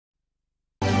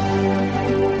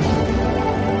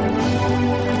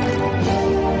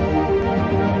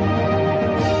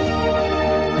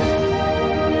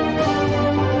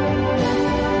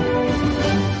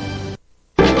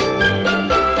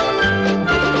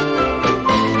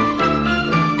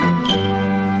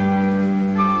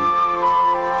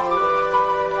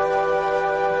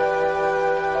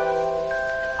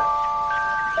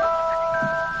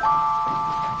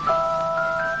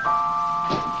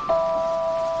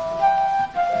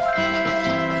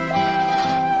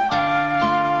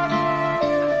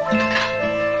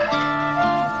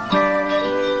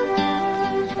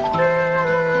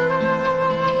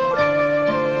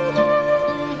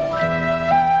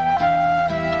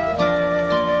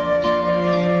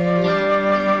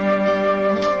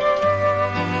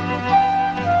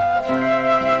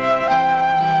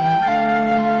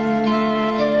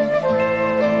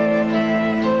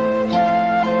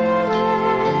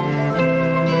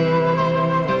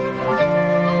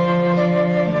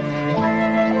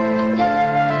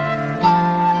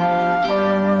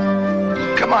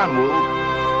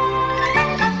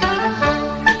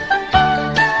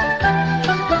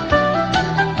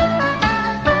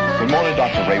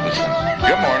Mr. Ravison.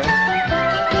 Good morning.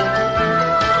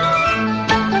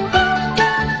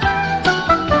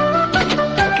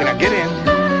 Okay, now get in.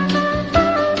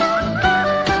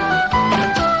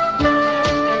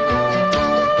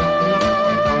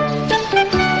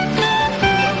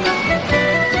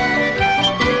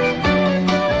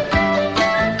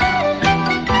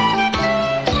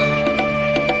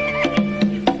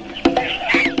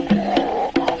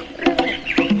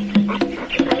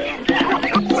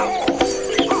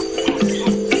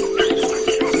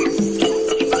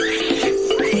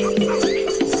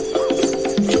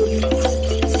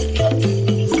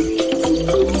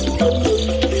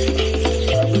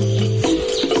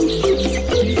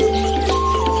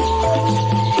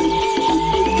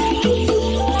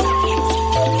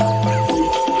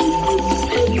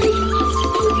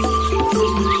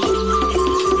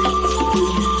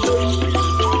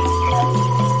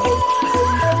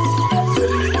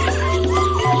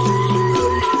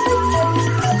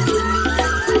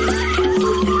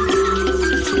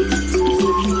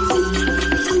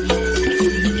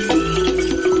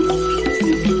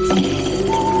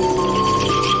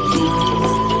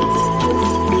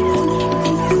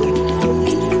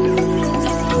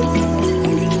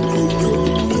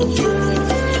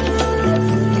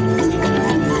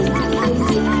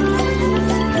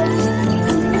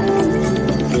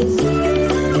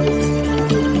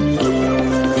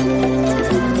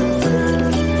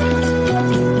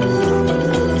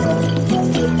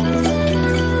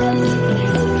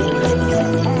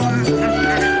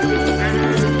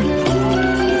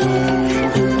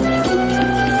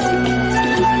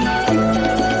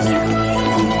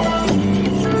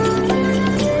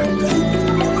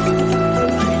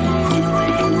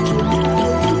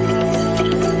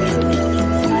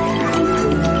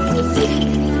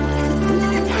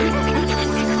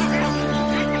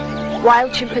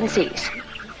 Wild Chimpanzees.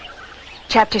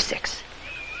 Chapter 6.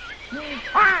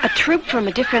 A troop from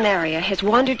a different area has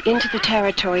wandered into the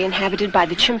territory inhabited by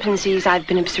the chimpanzees I've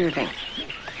been observing.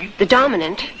 The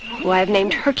dominant, who I have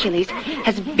named Hercules,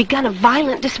 has begun a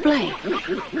violent display.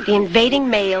 The invading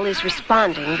male is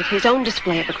responding with his own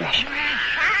display of aggression.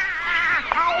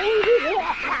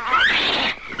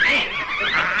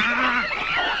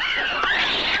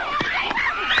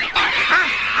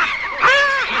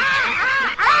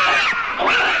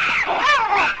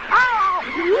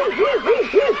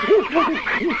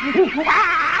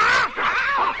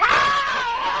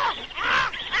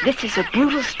 This is a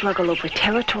brutal struggle over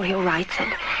territorial rights,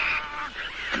 and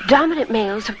the dominant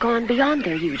males have gone beyond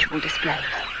their usual display.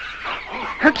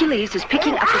 Hercules is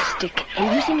picking up a stick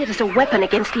and using it as a weapon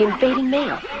against the invading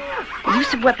male. The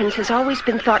use of weapons has always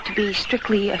been thought to be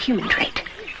strictly a human trait.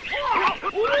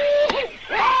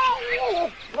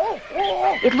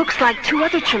 It looks like two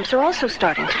other chimps are also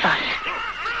starting to fight.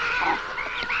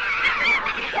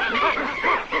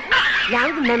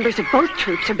 Now the members of both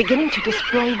troops are beginning to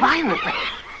display violently.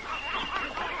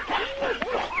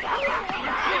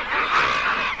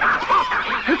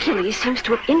 Hercules seems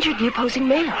to have injured the opposing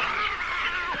male.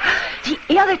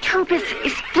 The other troop is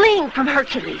fleeing from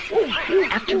Hercules.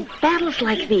 After battles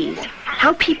like these,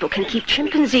 how people can keep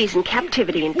chimpanzees in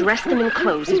captivity and dress them in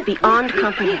clothes is beyond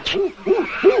comprehension.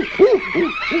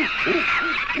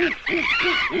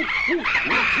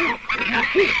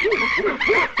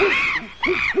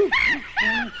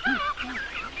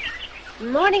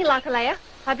 Morning, Lakalea.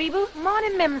 Habibu.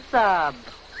 Morning, Mimsab.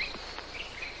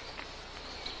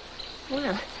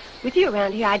 Well, with you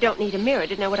around here, I don't need a mirror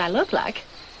to know what I look like.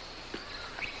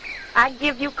 I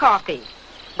give you coffee,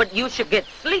 but you should get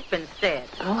sleep instead.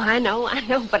 Oh, I know,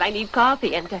 but I need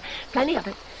coffee and plenty of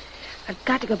it. I've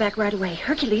got to go back right away.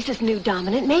 Hercules is the new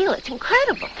dominant male. It's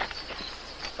incredible.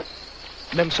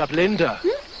 Memsap Linda.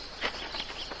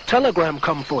 Telegram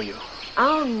come for you.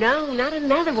 Oh, no, not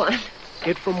another one.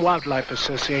 It from Wildlife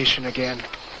Association again.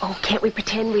 Oh, can't we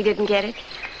pretend we didn't get it?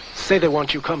 Say they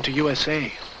want you come to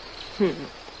USA.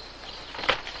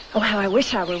 Oh, how I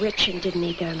wish I were rich and didn't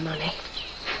need their money.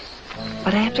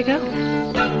 But I have to go.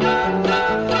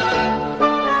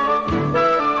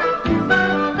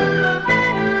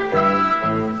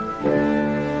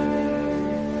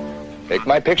 Take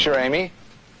my picture, Amy.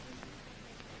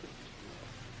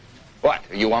 What?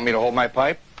 You want me to hold my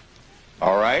pipe?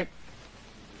 All right.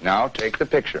 Now take the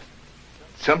picture.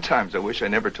 Sometimes I wish I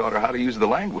never taught her how to use the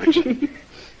language.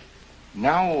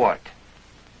 Now what?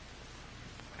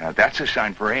 Now that's a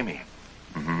sign for Amy.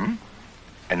 Mm-hmm.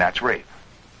 And that's Rafe.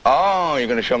 Oh, you're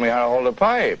going to show me how to hold a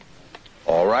pipe.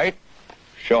 All right.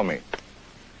 Show me.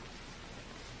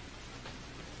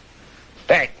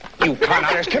 Hey, you con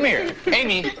artist, come here.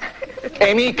 Amy.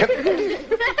 Amy, come.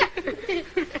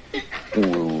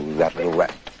 Ooh, that little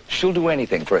rat. She'll do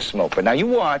anything for a smoke. But now you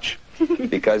watch,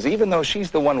 because even though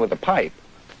she's the one with the pipe,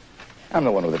 I'm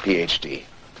the one with a PhD.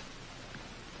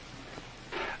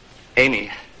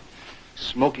 Amy,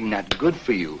 smoking not good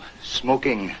for you.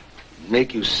 Smoking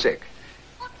make you sick.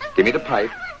 Give me the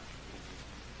pipe.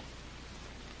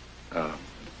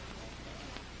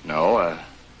 No,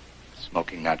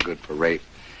 smoking not good for Rafe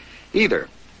either.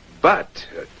 But,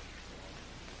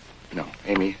 no,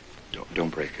 Amy, don't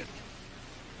break it.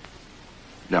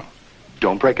 No,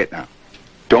 don't break it now.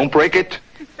 Don't break it.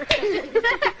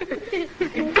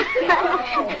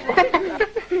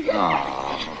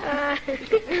 Oh,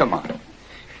 come on.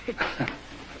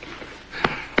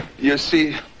 You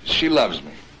see, she loves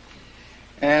me.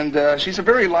 And she's a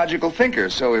very logical thinker,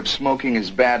 so if smoking is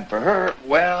bad for her,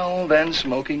 well, then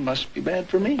smoking must be bad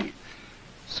for me.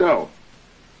 So,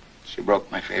 she broke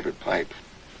my favorite pipe.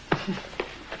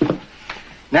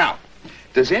 Now,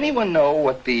 does anyone know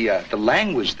what the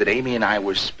language that Amy and I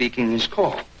were speaking is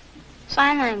called?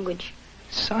 Sign language.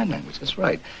 Sign language, that's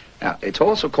right. Now, it's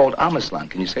also called Amaslan.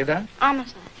 Can you say that?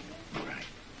 Amaslan. Right.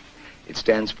 It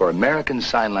stands for American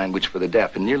Sign Language for the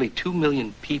Deaf, and nearly 2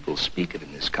 million people speak it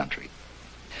in this country.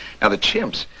 Now, the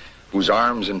chimps, whose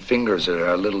arms and fingers are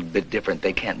a little bit different,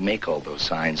 they can't make all those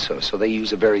signs, so they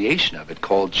use a variation of it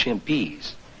called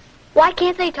chimpanzees. Why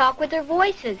can't they talk with their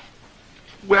voices?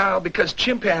 Well, because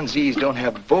chimpanzees don't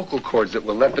have vocal cords that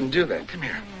will let them do that. Come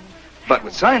here. But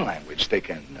with sign language, they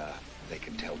can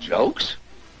tell jokes,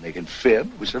 they can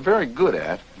fib, which they're very good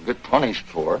at, get punished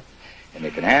for, and they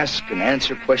can ask and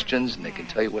answer questions, and they can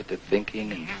tell you what they're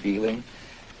thinking and feeling.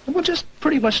 Well, just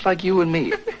pretty much like you and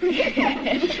me.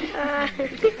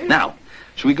 Now,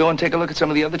 should we go and take a look at some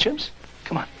of the other chimps?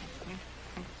 Come on.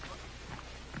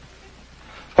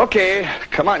 Okay,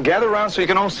 come on, gather around so you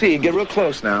can all see. Get real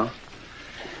close now.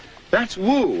 That's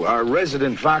Woo, our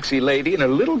resident foxy lady, and her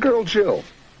little girl, Jill.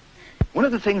 One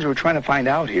of the things we're trying to find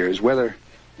out here is whether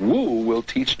Woo will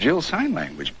teach Jill sign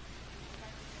language.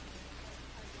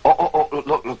 Oh,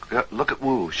 look at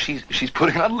Woo. She's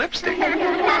putting on lipstick.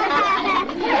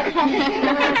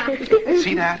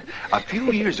 See that? A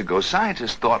few years ago,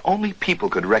 scientists thought only people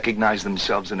could recognize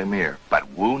themselves in a mirror, but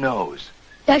Woo knows.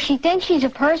 Does she think she's a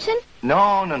person?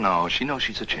 No. She knows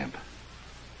she's a chimp.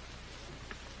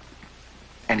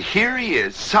 And here he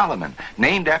is, Solomon,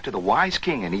 named after the wise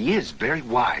king, and he is very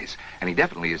wise. And he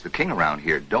definitely is the king around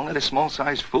here. Don't let his small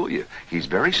size fool you. He's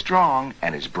very strong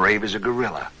and as brave as a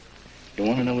gorilla. You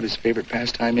want to know what his favorite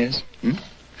pastime is?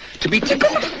 To be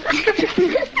tickled.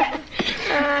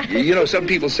 You know, some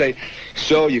people say,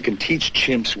 so you can teach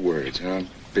chimps words, huh?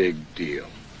 Big deal.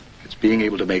 It's being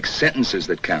able to make sentences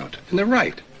that count. And they're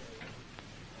right.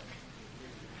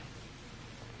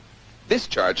 This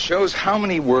chart shows how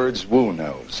many words Woo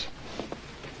knows.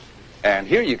 And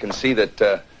here you can see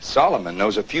that Solomon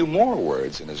knows a few more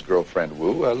words than his girlfriend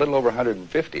Woo, a little over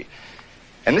 150.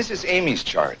 And this is Amy's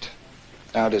chart.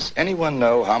 Now, does anyone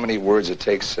know how many words it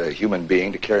takes a human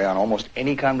being to carry on almost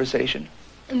any conversation?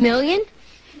 1 million?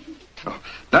 Oh,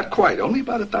 not quite, only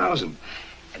about 1,000.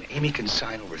 And Amy can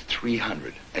sign over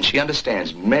 300, and she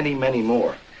understands many, many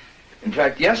more. In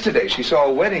fact, yesterday she saw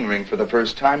a wedding ring for the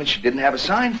first time, and she didn't have a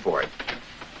sign for it.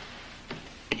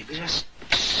 And you could just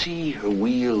see her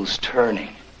wheels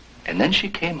turning. And then she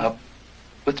came up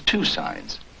with 2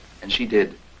 signs, and she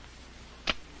did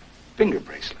finger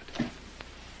bracelet.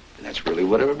 And that's really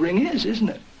what a ring is, isn't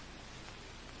it?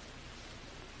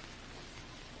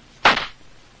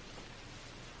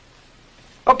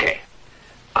 Okay,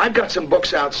 I've got some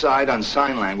books outside on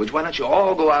sign language. Why don't you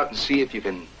all go out and see if you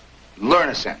can learn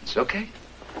a sentence, okay?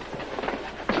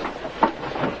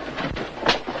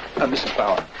 Mrs.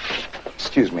 Bauer,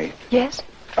 excuse me. Yes?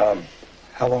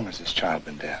 How long has this child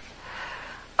been deaf?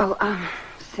 Oh,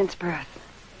 since birth.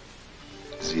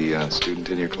 Is he a student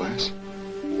in your class?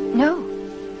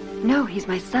 No, he's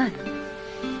my son.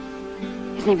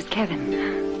 His name is Kevin.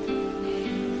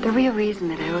 The real reason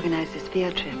that I organized this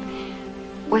field trip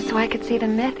was so I could see the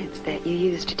methods that you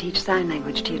use to teach sign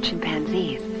language to your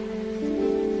chimpanzees.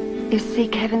 You see,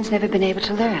 Kevin's never been able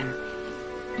to learn.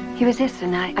 He resists,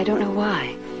 and I don't know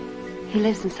why. He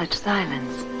lives in such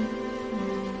silence.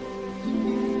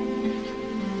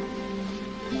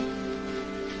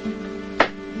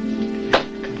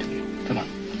 Come on.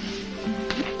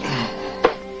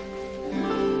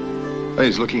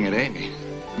 He's looking at Amy.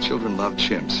 Children love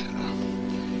chimps.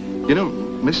 You know,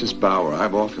 Mrs. Bauer,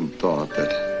 I've often thought that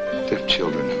deaf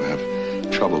children who have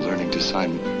trouble learning to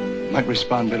sign might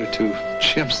respond better to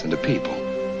chimps than to people.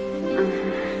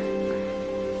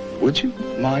 Would you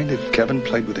mind if Kevin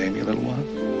played with Amy a little while?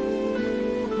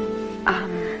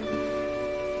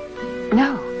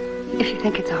 No. If you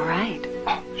think it's all right.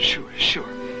 Oh, sure, sure.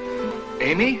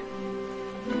 Amy?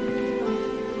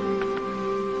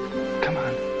 Come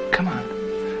on, come on.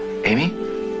 Amy?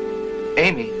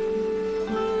 Amy?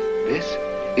 This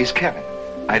is Kevin.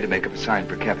 I had to make up a sign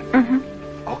for Kevin.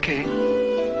 Mm-hmm. Okay.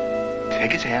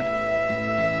 Take his hand.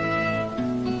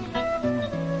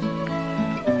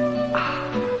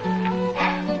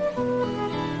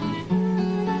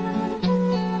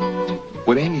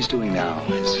 What Amy's doing now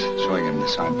is showing him the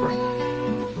sign for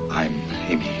I'm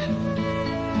Amy.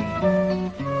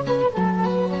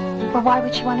 Well, why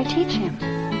would she want to teach him?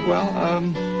 Well,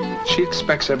 she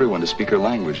expects everyone to speak her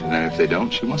language, and then if they don't,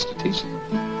 she wants to teach them.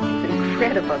 It's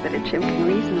incredible that a chimp can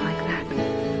reason like that.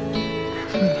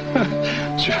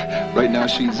 Sure. Right now,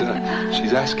 she's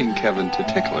asking Kevin to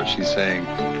tickle her. She's saying,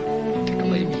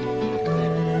 tickle Amy.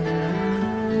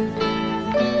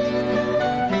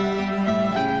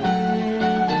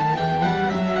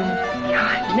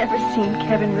 I've never seen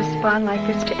Kevin respond like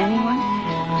this to anyone.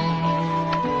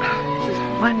 This is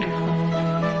wonderful.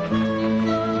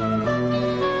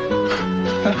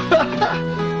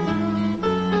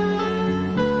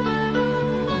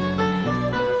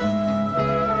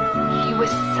 He was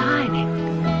signing.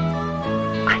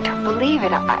 I don't believe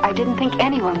it. I didn't think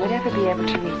anyone would ever be able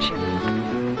to reach him.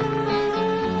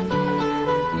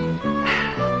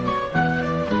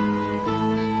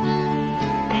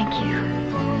 Thank you.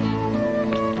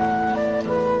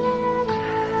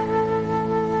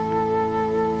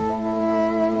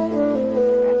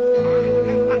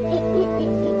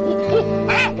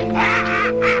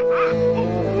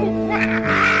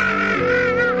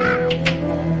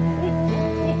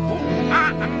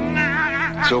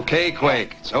 It's okay,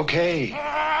 Quake. It's okay.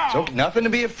 It's okay. Nothing to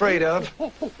be afraid of.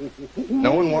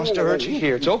 No one wants to hurt you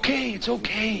here. It's okay. It's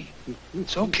okay.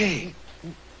 It's okay.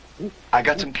 I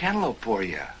got some cantaloupe for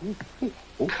you.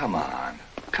 Come on.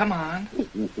 Come on.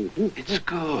 It's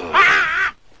good.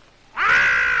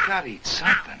 Gotta eat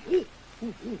something.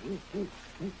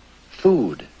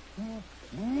 Food.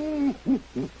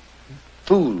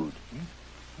 Food.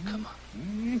 Come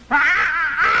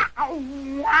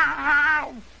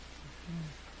on.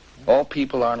 All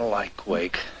people aren't alike,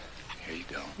 Quake. Here you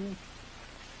go.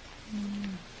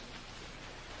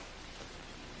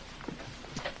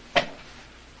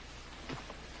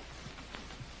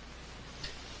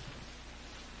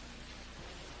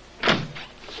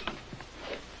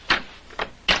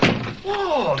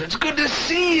 Whoa, it's good to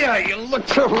see you. You look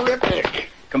terrific.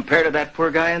 Compared to that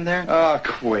poor guy in there? Ah,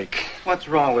 Quake. What's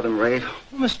wrong with him, Ray?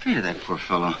 What mistreated that poor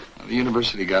fellow? The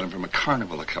university got him from a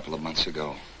carnival a couple of months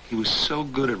ago. He was so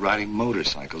good at riding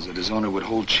motorcycles that his owner would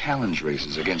hold challenge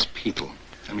races against people.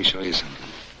 Let me show you something.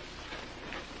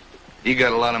 He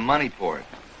got a lot of money for it.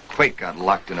 Quake got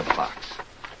locked in a box.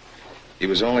 He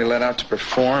was only let out to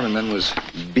perform and then was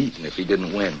beaten if he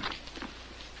didn't win.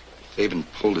 They even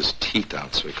pulled his teeth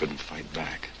out so he couldn't fight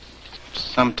back.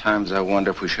 Sometimes I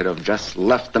wonder if we should have just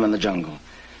left them in the jungle.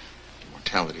 The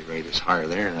mortality rate is higher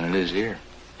there than it is here.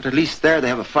 But at least there they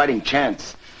have a fighting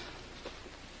chance.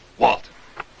 Walt,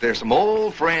 there's some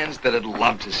old friends that'd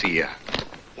love to see you.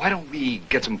 Why don't we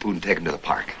get some food and take them to the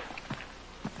park?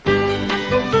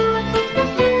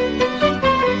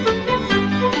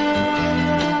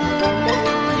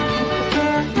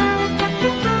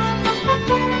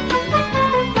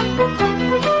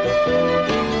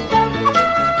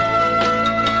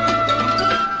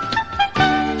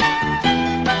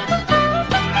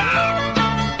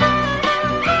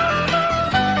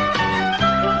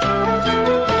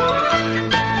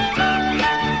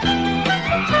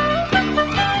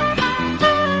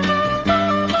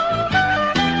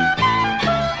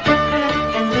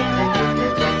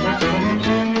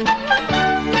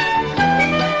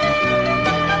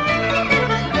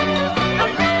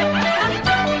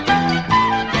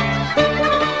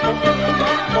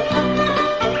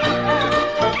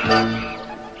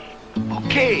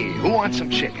 Okay, who wants some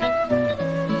chicken?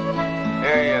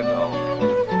 There you go.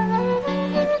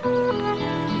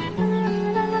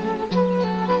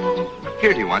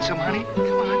 Here, do you want some, honey?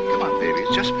 Come on, baby.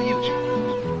 It's just for you, Jim.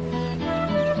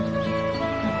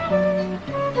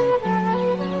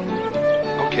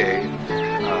 Okay.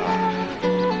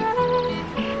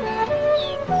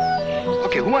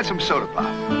 Okay, who wants some soda pop?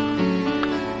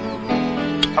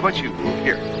 How about you?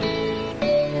 Here.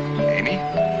 Amy?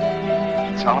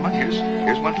 Solomon, here's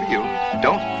one for you.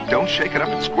 Don't shake it up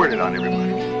and squirt it on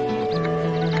everybody.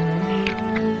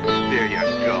 There you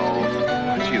go.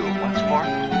 How about you? Want some more?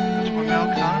 Want some more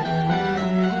milk, huh?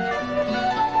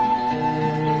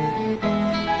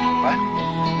 What?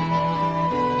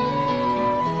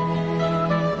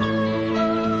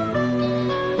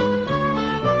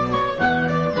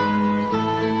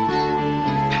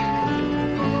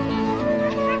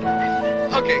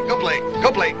 Okay, go play.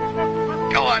 Go play.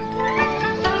 Go on.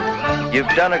 You've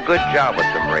done a good job with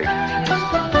them, Rafe.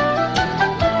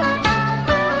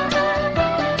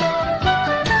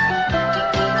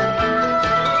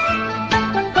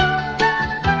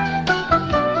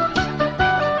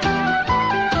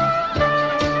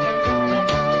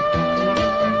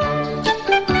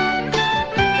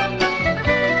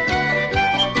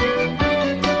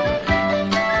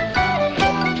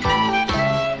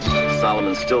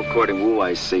 Still courting Wu,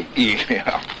 I see.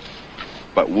 Yeah.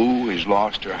 But Wu has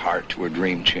lost her heart to her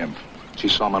dream chimp. She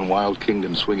saw him on Wild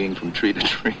Kingdom swinging from tree to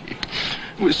tree.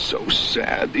 It was so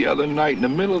sad. The other night, in the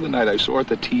middle of the night, I saw her at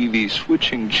the TV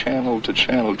switching channel to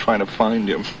channel trying to find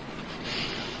him.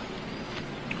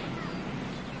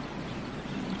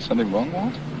 Something wrong,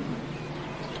 Walt?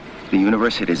 The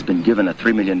university has been given a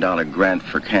 $3 million grant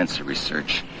for cancer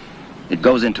research. It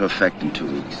goes into effect in 2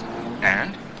 weeks.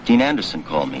 And? Dean Anderson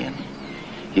called me in.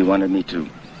 He wanted me to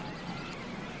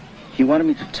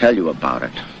tell you about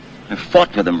it. I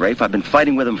fought with him, Rafe. I've been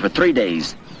fighting with him for 3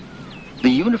 days. The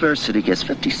university gets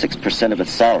 56% of its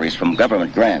salaries from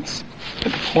government grants.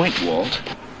 The point, Walt?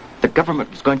 The government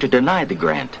was going to deny the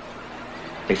grant.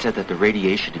 They said that the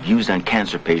radiation it used on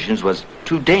cancer patients was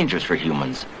too dangerous for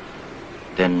humans.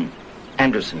 Then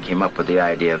Anderson came up with the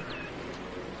idea of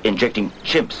injecting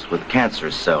chimps with cancer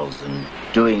cells and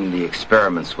doing the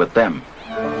experiments with them.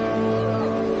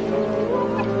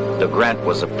 The grant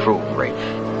was approved, Rafe.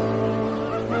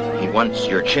 He wants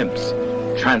your chimps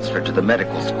transferred to the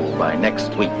medical school by next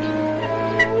week.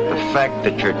 The fact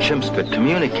that your chimps could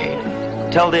communicate,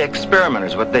 tell the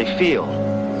experimenters what they feel,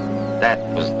 that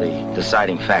was the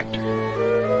deciding factor.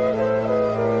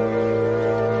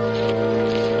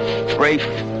 Rafe,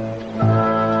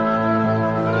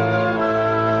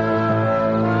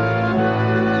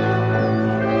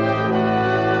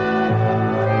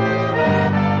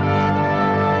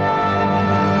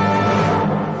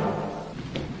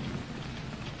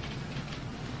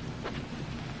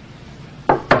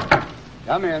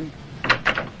 come in.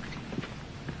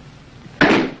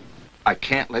 I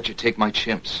can't let you take my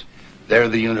chimps. They're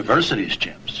the university's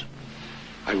chimps.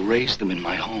 I raised them in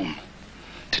my home.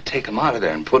 To take them out of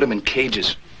there and put them in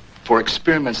cages for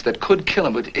experiments that could kill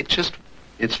them, but it just...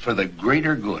 It's for the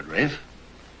greater good, Rafe.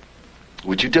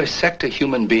 Would you dissect a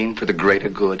human being for the greater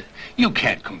good? You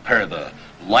can't compare the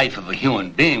life of a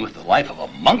human being with the life of a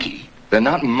monkey. They're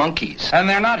not monkeys. And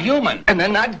they're not human. And they're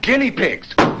not guinea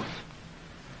pigs.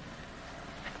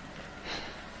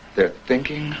 They're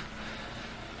thinking,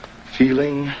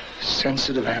 feeling,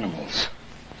 sensitive animals.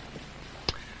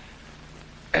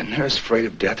 And they're as afraid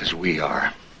of death as we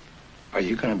are. Are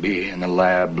you going to be in the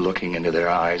lab looking into their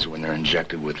eyes when they're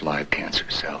injected with live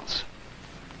cancer cells?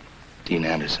 Dean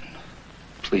Anderson,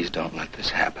 please don't let this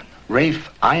happen. Rafe,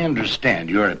 I understand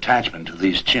your attachment to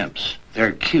these chimps.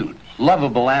 They're cute,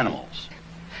 lovable animals.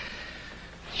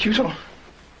 You don't...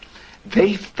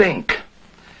 They think.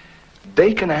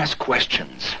 They can ask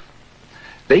questions.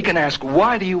 They can ask,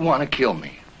 why do you want to kill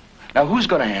me? Now, who's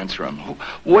going to answer them?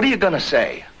 What are you going to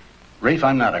say? Rafe,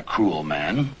 I'm not a cruel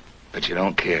man. But you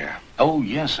don't care. Oh,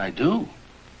 yes, I do.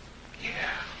 Yeah.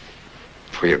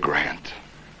 For your grant.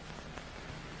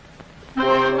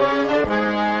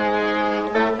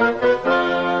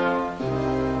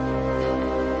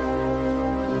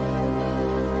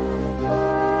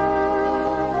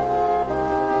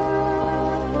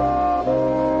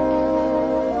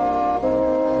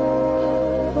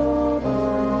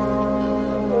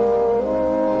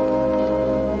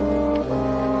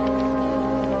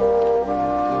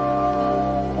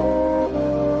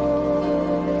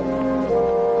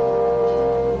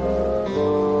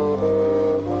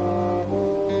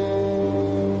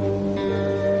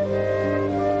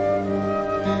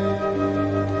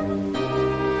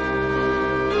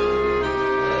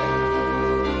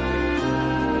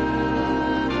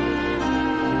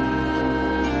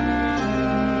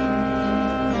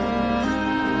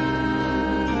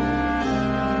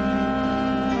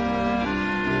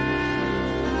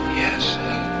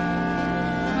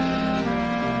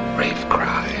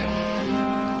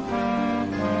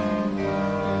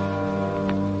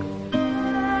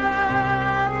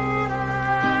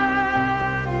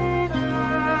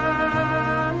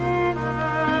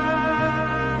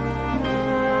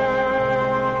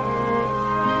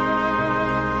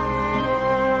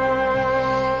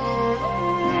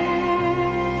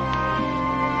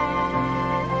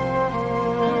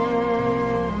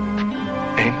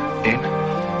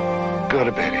 Go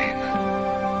to bed, Abe.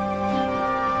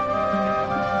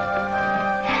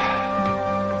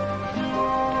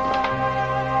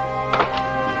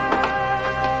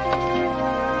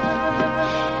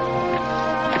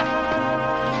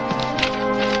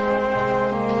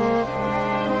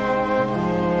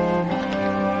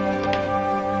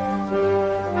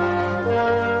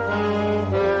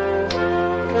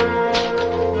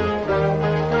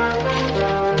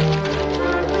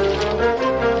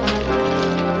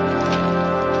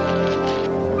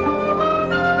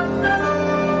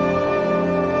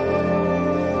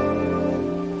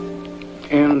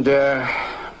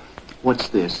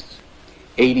 this.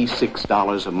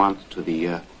 $86 a month to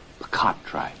the Cot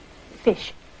tribe.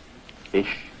 Fish.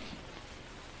 Fish?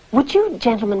 Would you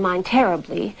gentlemen mind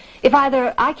terribly if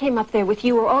either I came up there with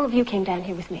you or all of you came down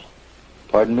here with me?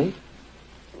 Pardon me?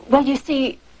 Well, you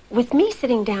see, with me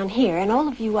sitting down here and all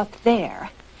of you up there,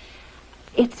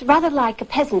 it's rather like a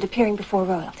peasant appearing before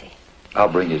royalty. I'll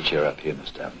bring your chair up here,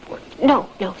 Miss Davenport. No,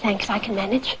 thanks. I can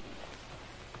manage.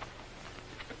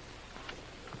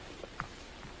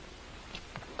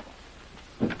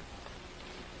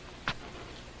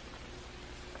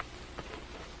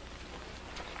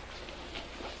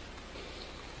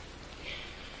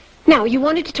 Now, you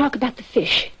wanted to talk about the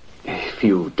fish. If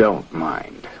you don't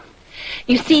mind.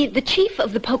 You see, the chief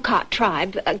of the Pocot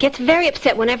tribe gets very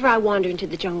upset whenever I wander into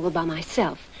the jungle by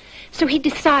myself. So he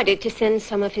decided to send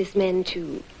some of his men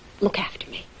to look after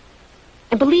me.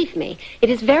 And believe me, it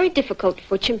is very difficult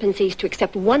for chimpanzees to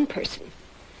accept one person,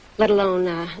 let alone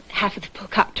half of the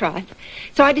Pocot tribe.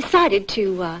 So I decided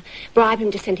to bribe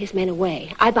him to send his men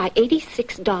away. I buy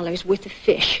 $86 worth of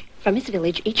fish from his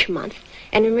village each month,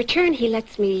 and in return he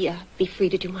lets me be free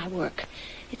to do my work.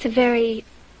 It's a very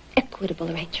equitable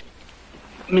arrangement.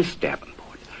 Miss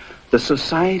Davenport, the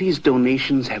Society's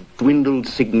donations have dwindled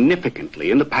significantly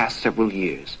in the past several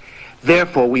years.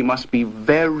 Therefore, we must be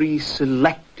very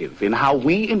selective in how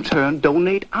we, in turn,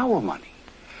 donate our money.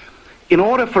 In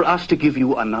order for us to give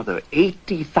you another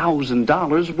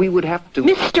 $80,000, we would have to...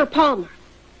 Mr. Palmer,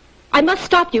 I must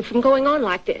stop you from going on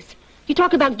like this. You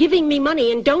talk about giving me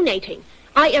money and donating.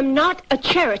 I am not a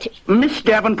charity. Miss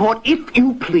Davenport, if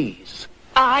you please.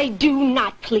 I do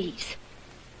not please.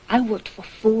 I worked for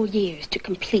 4 years to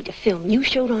complete a film you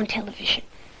showed on television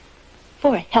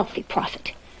for a healthy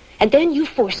profit. And then you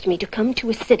forced me to come to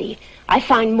a city I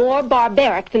find more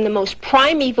barbaric than the most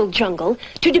primeval jungle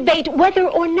to debate whether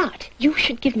or not you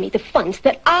should give me the funds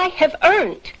that I have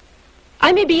earned.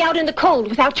 I may be out in the cold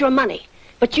without your money,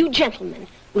 but you gentlemen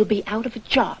will be out of a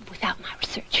job without my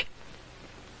research.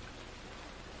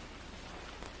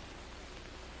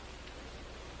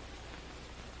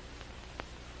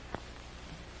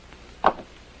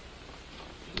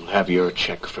 You'll have your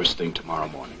check first thing tomorrow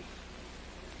morning.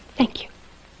 Thank you.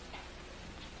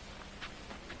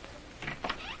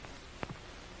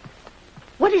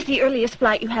 What is the earliest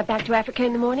flight you have back to Africa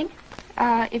in the morning?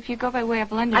 If you go by way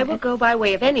of London... I will go by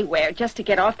way of anywhere just to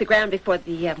get off the ground before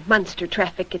the monster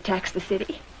traffic attacks the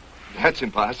city. That's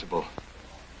impossible.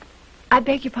 I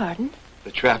beg your pardon?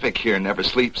 The traffic here never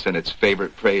sleeps, and its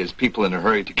favorite prey is people in a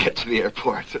hurry to get to the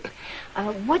airport.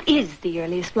 What is the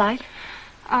earliest flight?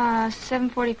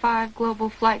 7:45, Global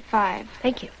Flight 5.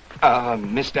 Thank you.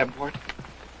 Miss Davenport?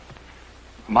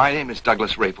 My name is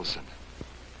Douglas Rapelson.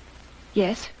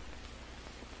 Yes?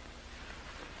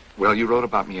 Well, you wrote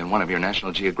about me in one of your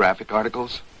National Geographic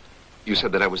articles. You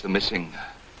said that I was the missing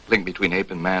link between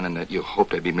ape and man, and that you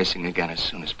hoped I'd be missing again as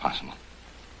soon as possible.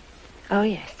 Oh,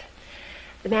 yes.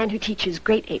 The man who teaches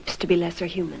great apes to be lesser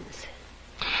humans.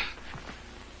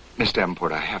 Miss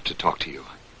Davenport, I have to talk to you.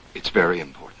 It's very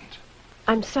important.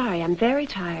 I'm sorry, I'm very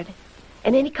tired.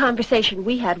 And any conversation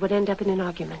we had would end up in an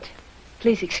argument.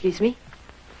 Please excuse me.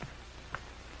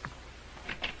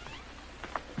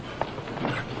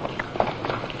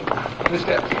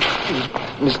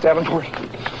 Miss Davenport,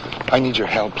 I need your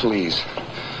help, please.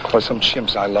 Or some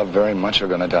chimps I love very much are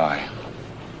going to die.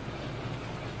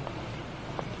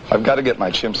 I've got to get my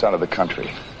chimps out of the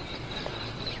country.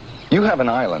 You have an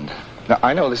island. Now,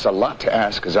 I know this is a lot to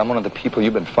ask because I'm one of the people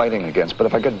you've been fighting against, but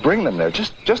if I could bring them there,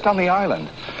 just on the island,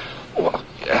 well,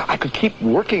 I could keep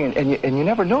working, and you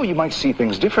never know. You might see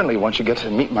things differently once you get to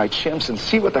meet my chimps and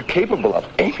see what they're capable of.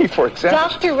 Amy, for example.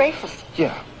 Dr. Rapelson.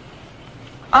 Yeah.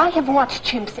 I have watched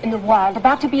chimps in the wild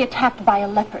about to be attacked by a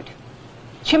leopard.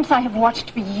 Chimps I have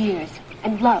watched for years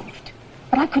and loved.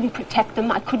 But I couldn't protect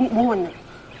them. I couldn't warn them.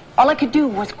 All I could do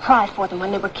was cry for them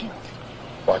when they were killed.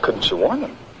 Why couldn't you warn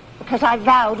them? Because I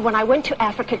vowed when I went to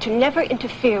Africa to never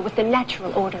interfere with the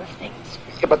natural order of things.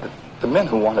 Yeah, but the men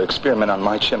who want to experiment on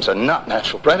my chimps are not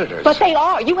natural predators. But they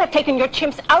are. You have taken your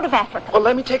chimps out of Africa. Well,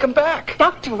 let me take them back.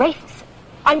 Dr. Rapelson,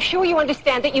 I'm sure you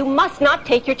understand that you must not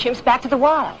take your chimps back to the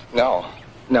wild. No,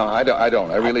 I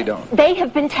don't. I really don't. They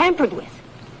have been tampered with,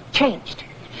 changed.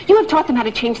 You have taught them how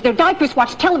to change their diapers,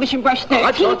 watch television, brush their teeth.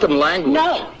 I've taught them language.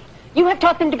 No, you have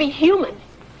taught them to be human.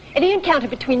 Any encounter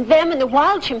between them and the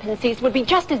wild chimpanzees would be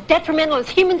just as detrimental as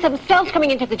humans themselves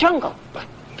coming into the jungle. But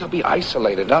they'll be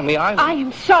isolated on the island. I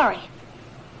am sorry.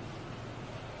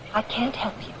 I can't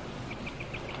help you.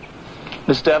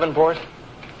 Miss Davenport?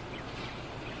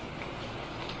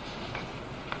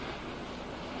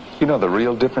 You know the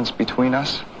real difference between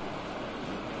us?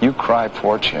 You cry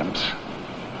for chimps.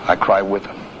 I cry with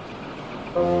them.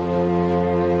 You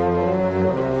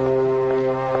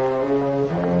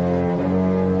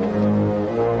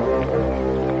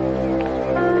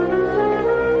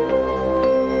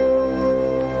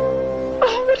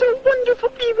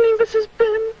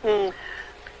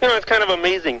know, it's kind of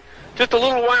amazing. Just a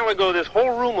little while ago, this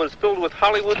whole room was filled with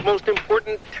Hollywood's most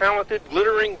important, talented,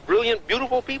 glittering, brilliant,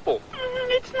 beautiful people.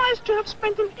 It's nice to have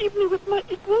spent an evening with my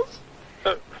equals.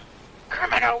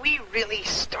 Kermit, are we really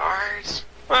stars?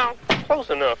 Well, close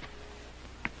enough.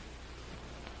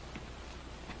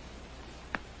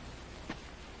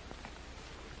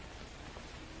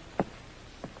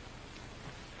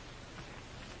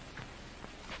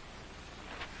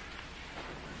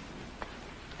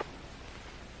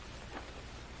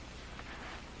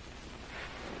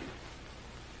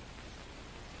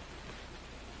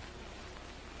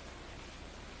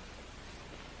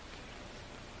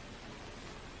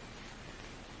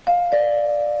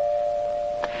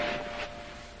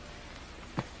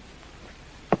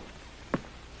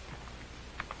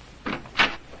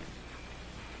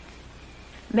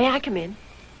 May I come in?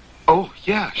 Oh,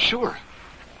 yeah, sure.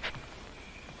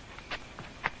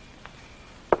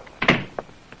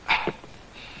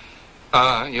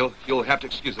 You'll have to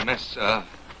excuse the mess.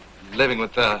 Living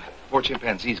with 4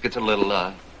 chimpanzees gets a little,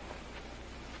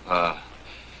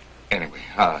 anyway,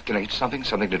 can I eat something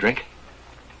to drink?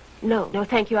 No,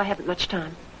 thank you. I haven't much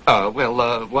time.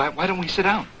 Why don't we sit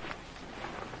down?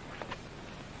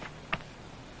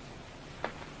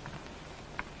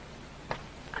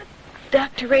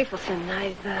 Dr. Rafelson,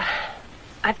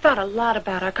 I've thought a lot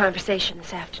about our conversation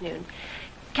this afternoon.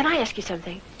 Can I ask you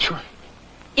something? Sure.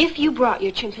 If you brought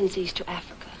your chimpanzees to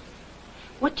Africa,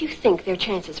 what do you think their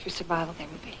chances for survival there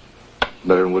would be?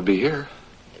 Better than would be here.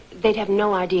 They'd have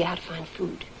no idea how to find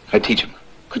food. I'd teach them.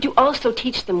 Could you also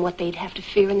teach them what they'd have to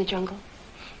fear in the jungle?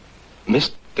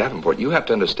 Miss Davenport, you have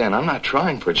to understand, I'm not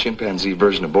trying for a chimpanzee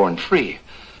version of Born Free.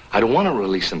 I don't want to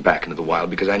release them back into the wild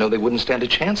because I know they wouldn't stand a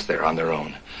chance there on their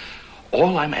own.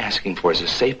 All I'm asking for is a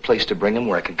safe place to bring them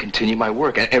where I can continue my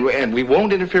work. And we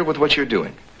won't interfere with what you're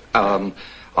doing.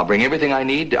 I'll bring everything I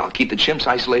need. I'll keep the chimps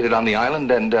isolated on the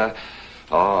island. And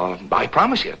I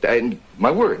promise you, and my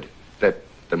word, that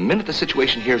the minute the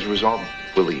situation here is resolved,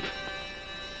 we'll leave.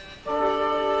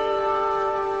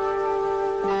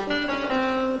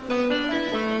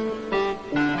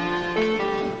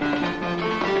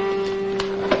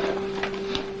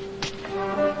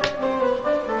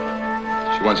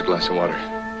 She wants a glass of water.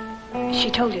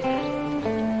 She told you that?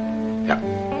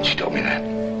 Yeah, she told me that.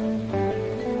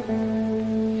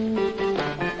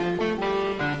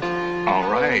 All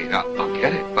right, I'll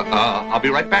get it. I'll be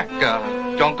right back.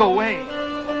 Don't go away.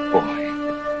 Boy.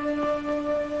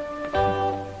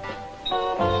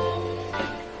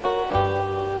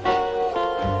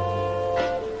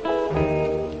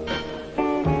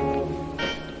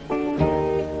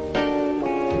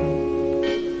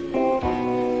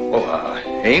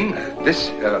 Aim,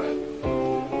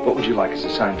 what would you like as a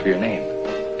sign for your name?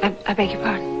 I beg your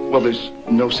pardon? Well, there's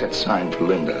no set sign for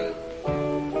Linda.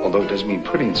 Although it does mean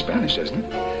pretty in Spanish, doesn't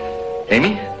it?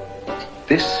 Amy,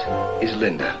 this is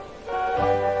Linda.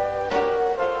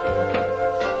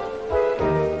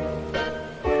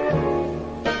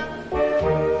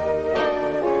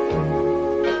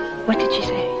 What did she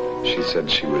say? She said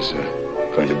she was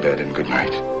going to bed and good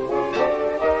night.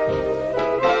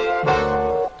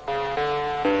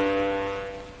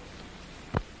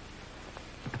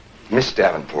 Miss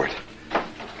Davenport,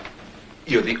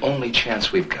 you're the only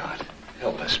chance we've got.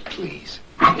 Help us, please.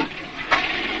 I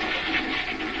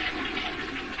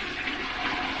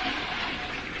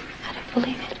don't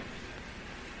believe it.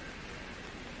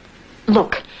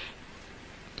 Look,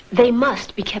 they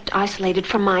must be kept isolated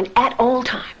from mine at all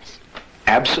times.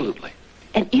 Absolutely.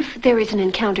 And if there is an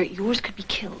encounter, yours could be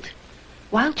killed.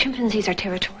 Wild chimpanzees are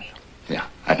territorial. Yeah,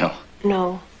 I know.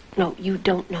 No, you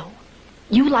don't know.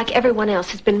 You, like everyone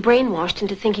else, has been brainwashed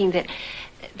into thinking that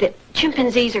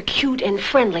chimpanzees are cute and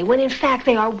friendly, when in fact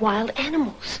they are wild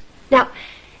animals. Now,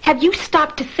 have you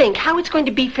stopped to think how it's going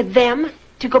to be for them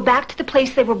to go back to the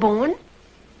place they were born?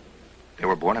 They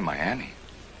were born in Miami.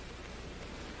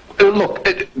 Look,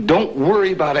 don't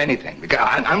worry about anything.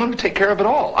 I'm going to take care of it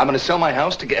all. I'm going to sell my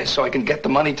house so I can get the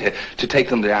money to take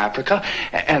them to Africa.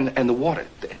 And the water,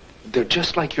 they're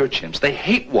just like your chimps. They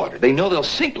hate water. They know they'll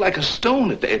sink like a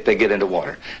stone if they get into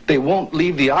water. They won't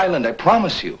leave the island, I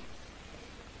promise you.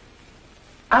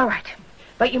 All right.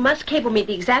 But you must cable me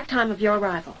the exact time of your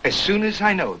arrival. As soon as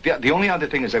I know. The only other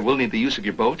thing is I will need the use of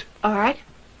your boat. All right.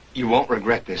 You won't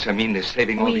regret this. I mean,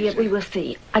 saving all these... We will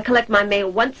see. I collect my mail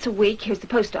once a week. Here's the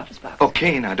post office box.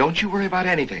 Okay, now, don't you worry about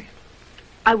anything.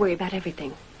 I worry about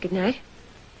everything. Good night.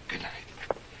 Good night.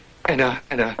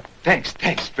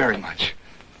 Thanks very much.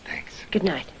 Thanks. Good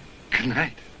night. Good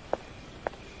night.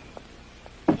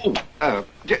 Oh,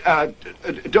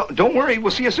 don't worry.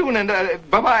 We'll see you soon, and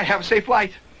bye-bye. Have a safe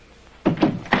flight.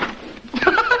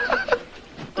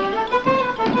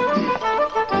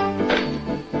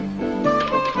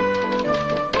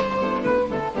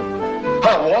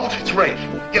 Oh, Walt, it's Ray.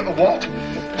 Yeah, Walt.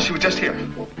 She was just here.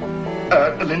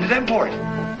 Linda Davenport.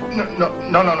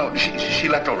 No. She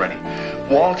left already.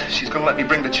 Walt, she's going to let me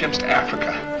bring the chimps to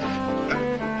Africa.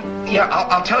 Yeah,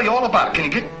 I'll tell you all about it. Can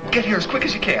you get here as quick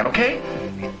as you can, okay?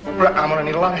 I'm going to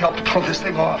need a lot of help to pull this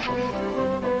thing off.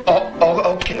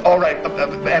 Oh, okay, all right.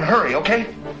 And hurry, okay?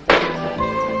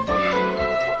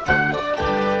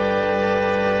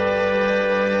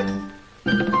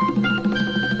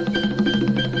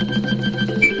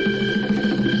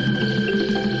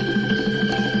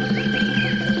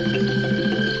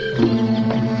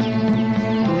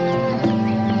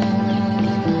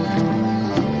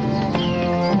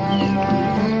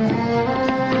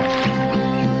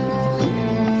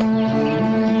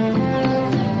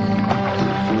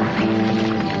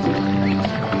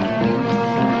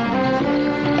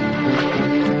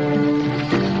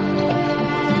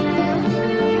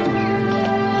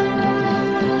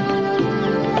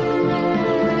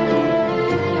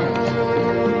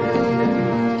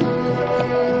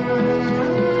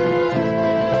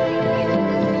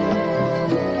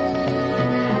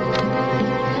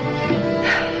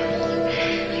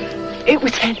 It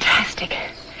was fantastic.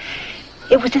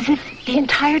 It was as if the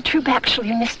entire troop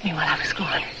actually missed me while I was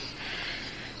gone.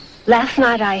 Last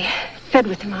night I fed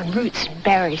with them on roots and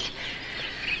berries.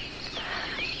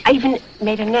 I even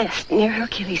made a nest near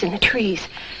Hercules in the trees.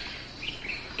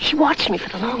 He watched me for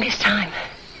the longest time.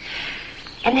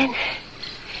 And then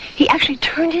he actually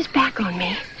turned his back on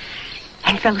me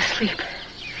and fell asleep.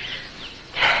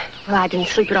 Well, I didn't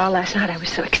sleep at all last night. I was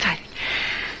so excited.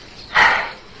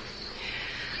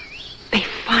 They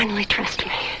finally trust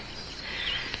me.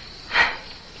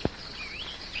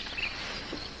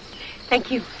 Thank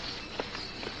you.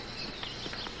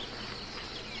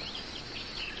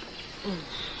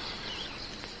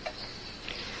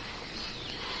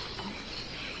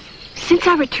 Since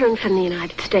I returned from the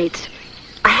United States,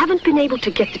 I haven't been able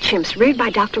to get the chimps reared by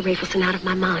Dr. Rafelson out of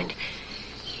my mind.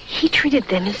 He treated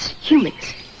them as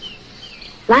humans.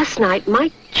 Last night, my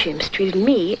chimps treated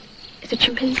me as a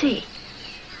chimpanzee.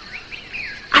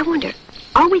 I wonder,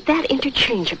 are we that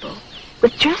interchangeable,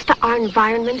 with just our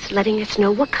environments letting us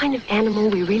know what kind of animal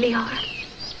we really are?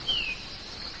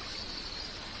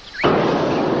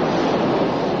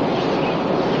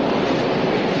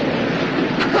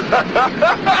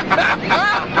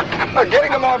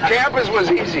 Getting them off campus was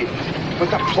easy,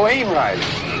 but the plane ride.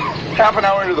 Half an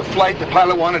hour into the flight, the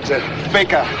pilot wanted to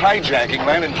fake a hijacking,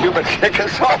 land in Cuba, kick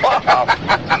us all off.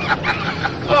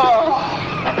 Oh.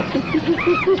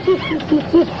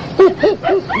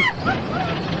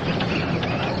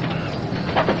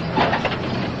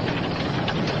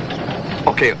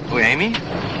 Okay, Amy,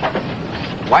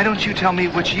 why don't you tell me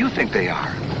which you think they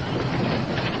are?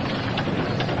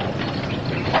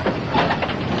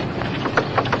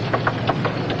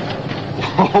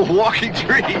 Walking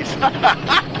trees.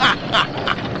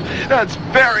 That's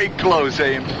very close,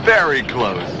 Aim. Very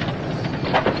close.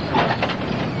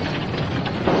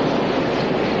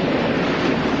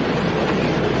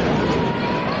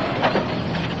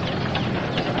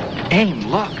 Aim,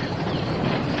 look.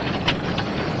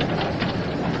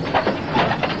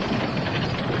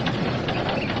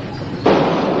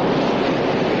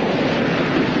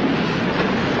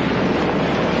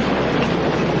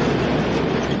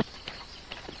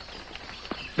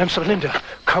 Mr. Linda,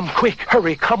 come quick.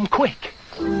 Hurry, come quick.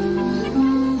 Be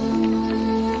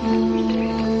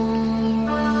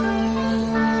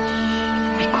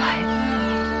quiet.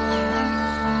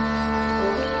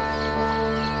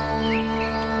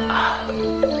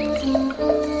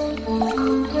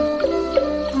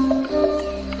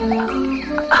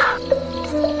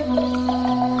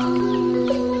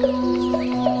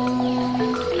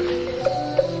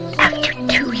 After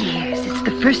 2 years, it's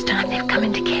the first time they've come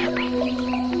into camp.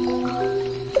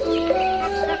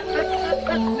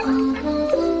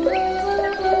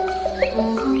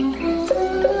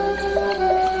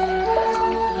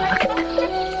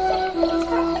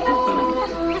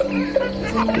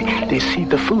 They see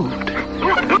the food.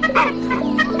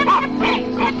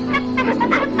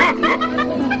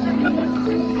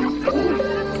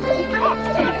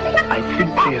 I think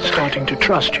they are starting to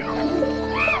trust you.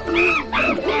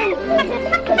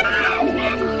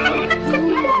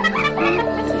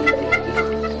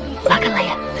 Luckily,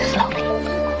 slowly.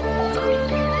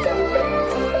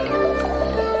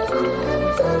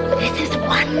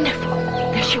 wonderful.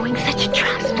 They're showing such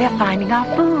trust. They're finding our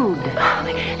food.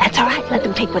 That's all right. Let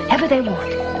them take whatever they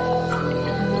want.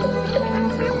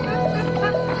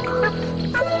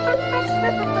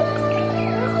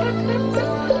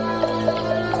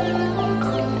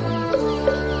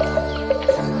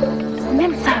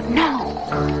 Mimsab, no.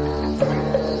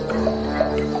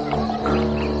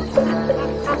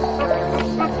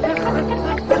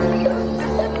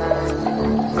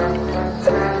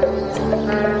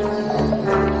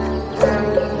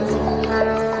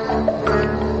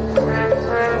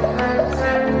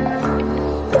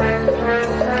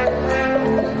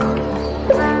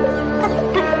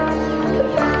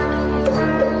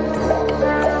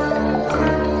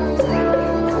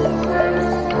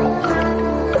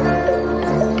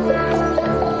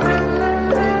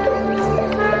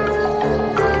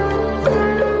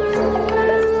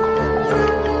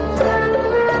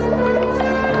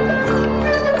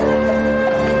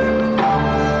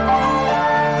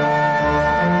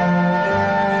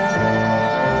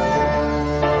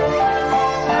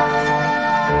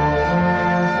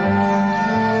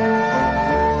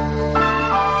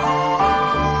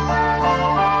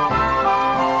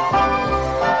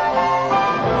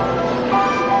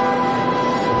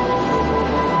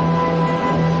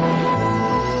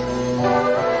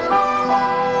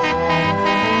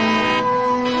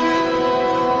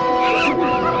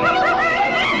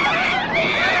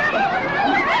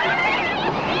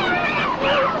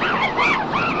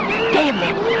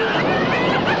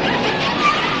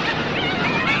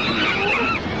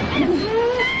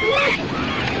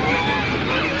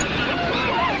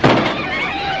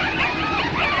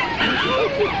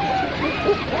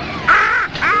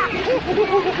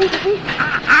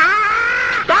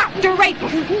 Dr.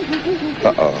 Rapist!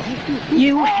 Uh-oh.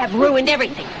 You have ruined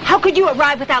everything. How could you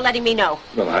arrive without letting me know?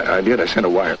 Well, I did. I sent a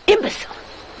wire. Imbecile!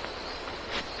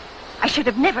 I should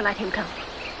have never let him come.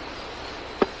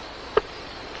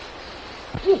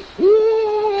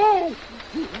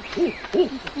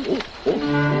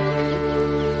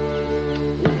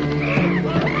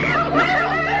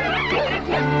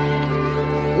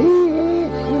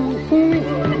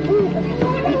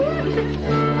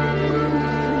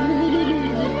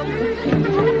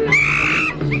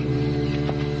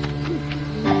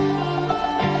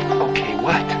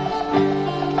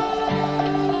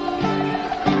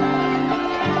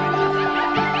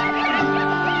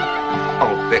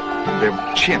 They're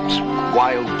chimps,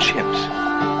 wild chimps.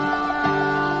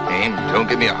 Aim, don't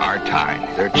give me a hard time.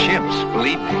 They're chimps,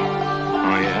 believe me.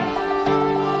 Oh,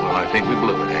 yeah? Well, I think we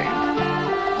blew it, eh?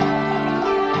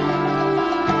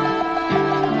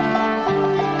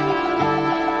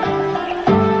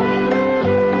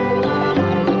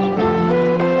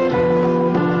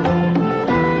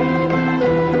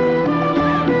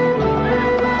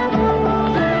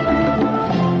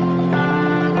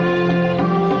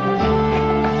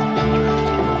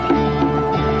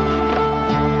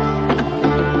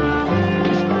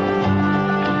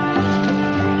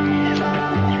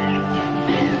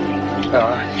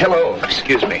 Hello,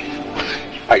 excuse me.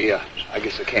 I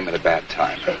guess I came at a bad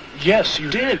time. Yes, you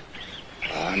did.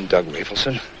 I'm Doug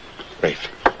Rafelson. Rafe.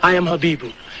 I am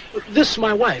Habibu. This is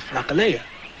my wife, Rakalea.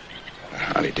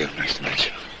 How do you do? Nice to meet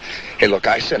you. Hey, look,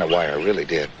 I sent a wire. I really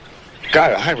did.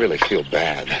 God, I really feel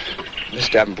bad. Miss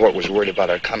Davenport was worried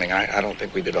about our coming. I don't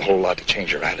think we did a whole lot to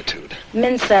change her attitude.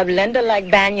 Minsab lender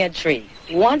like banyan tree.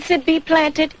 Once it be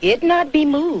planted, it not be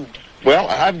moved. Well,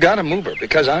 I've got to move her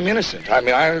because I'm innocent. I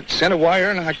mean, I sent a wire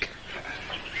and I...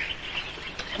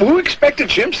 Who expected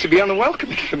chimps to be on the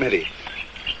welcoming committee?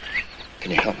 Can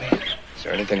you help me? Is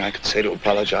there anything I could say to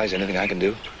apologize? Anything I can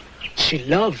do? She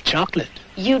loved chocolate.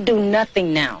 You do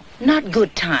nothing now. Not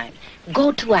good time.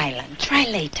 Go to island. Try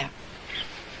later.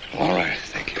 All right,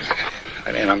 thank you.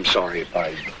 And I'm sorry if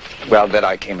that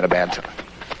I came at a bad time.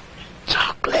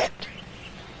 Chocolate.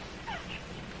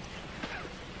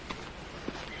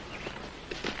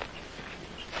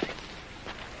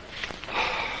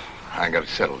 I gotta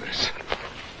settle this.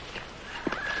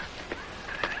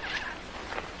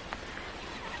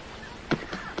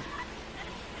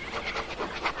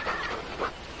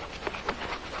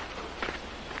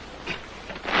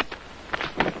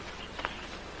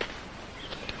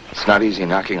 It's not easy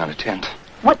knocking on a tent.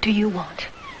 What do you want?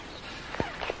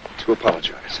 To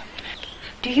apologize.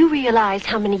 Do you realize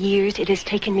how many years it has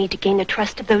taken me to gain the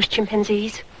trust of those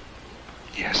chimpanzees?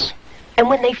 Yes. And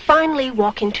when they finally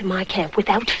walk into my camp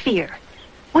without fear,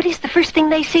 what is the first thing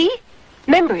they see?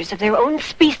 Members of their own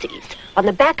species on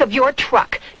the back of your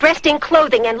truck, dressed in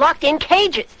clothing and locked in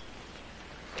cages.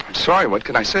 I'm sorry, what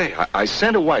can I say? I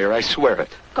sent a wire, I swear it.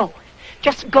 Go.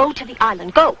 Just go to the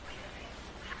island. Go.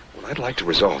 Well, I'd like to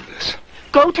resolve this.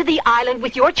 Go to the island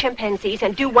with your chimpanzees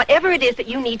and do whatever it is that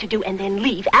you need to do, and then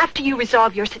leave after you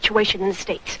resolve your situation in the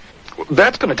States. Well,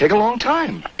 that's going to take a long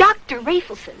time. Dr.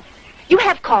 Rafelson, you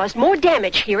have caused more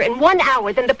damage here in 1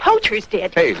 hour than the poachers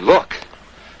did. Hey, look.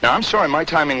 Now, I'm sorry my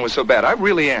timing was so bad. I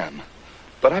really am.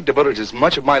 But I've devoted as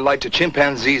much of my life to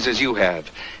chimpanzees as you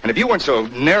have. And if you weren't so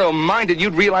narrow-minded,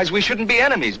 you'd realize we shouldn't be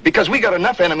enemies, because we got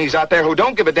enough enemies out there who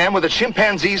don't give a damn whether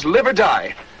chimpanzees live or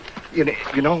die. You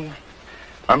know,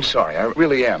 I'm sorry, I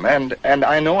really am, and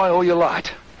I know I owe you a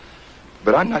lot.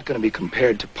 But I'm not going to be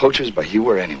compared to poachers by you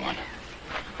or anyone.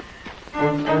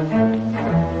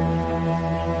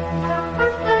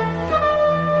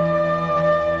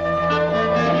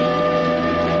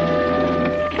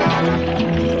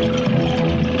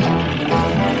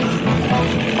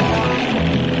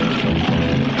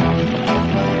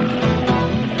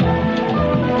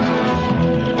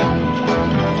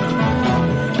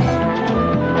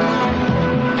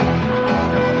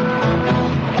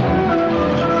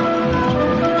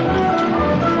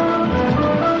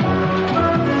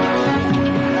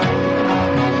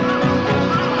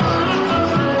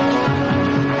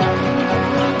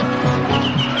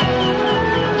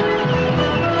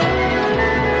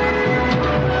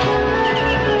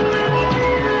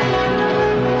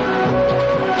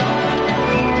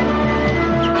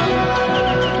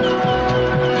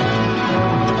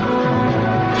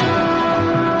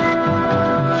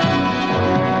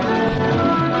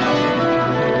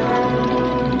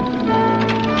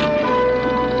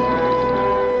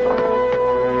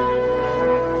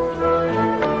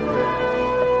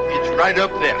 Right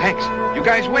up there. Thanks. You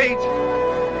guys wait.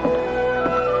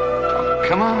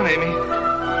 Come on, Amy.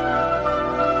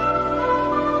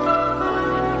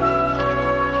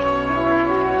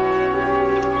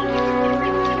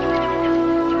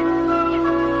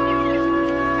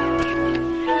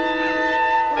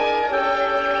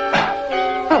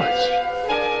 Oh, it's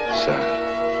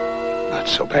not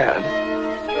so bad.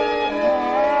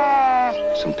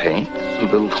 Some paint, a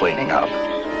little cleaning up.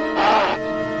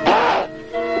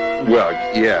 Well,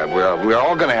 yeah, we're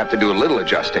all going to have to do a little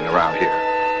adjusting around here.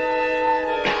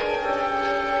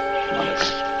 Come on, let's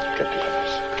get the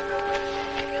others.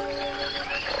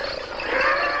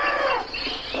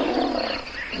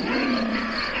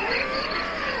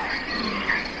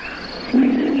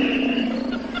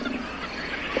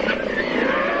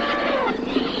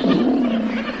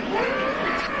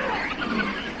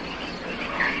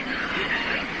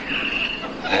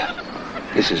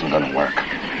 This isn't going to work.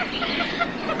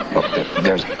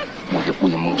 Look, will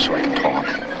you move so I can talk?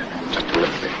 Just a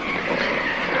little bit.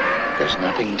 There's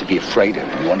nothing to be afraid of.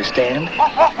 You understand?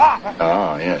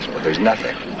 Oh, yes. Well, there's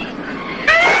nothing.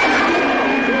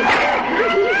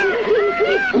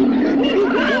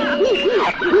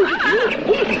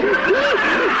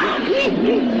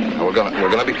 We're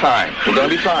gonna be fine. We're gonna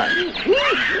be fine.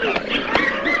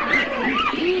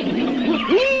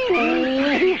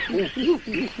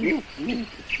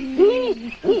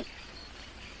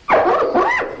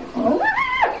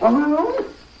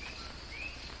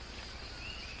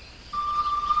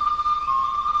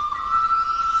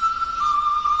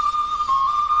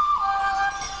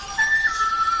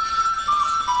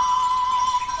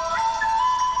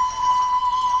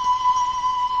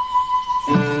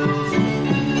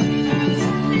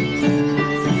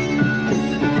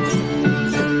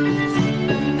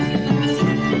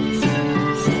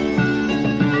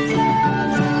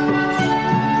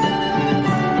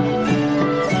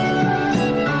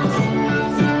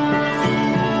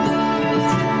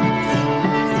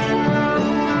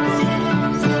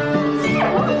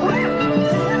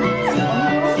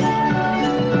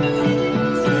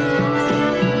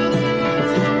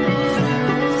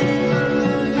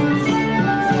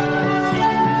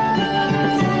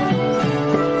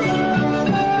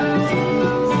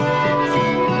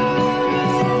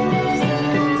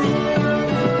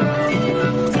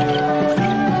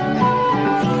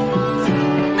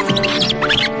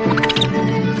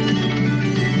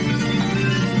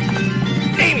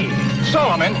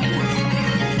 Solomon.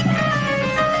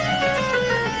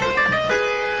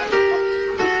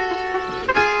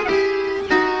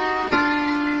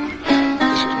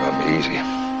 This is going to be easy.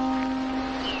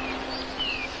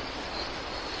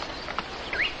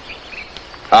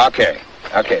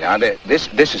 Okay, now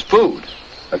this is food,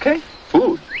 okay?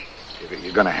 Food.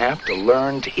 You're going to have to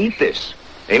learn to eat this.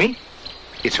 Amy,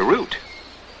 it's a root.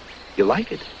 You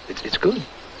like it. It's good.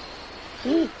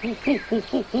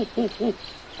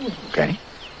 Okay.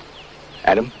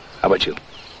 Adam, how about you?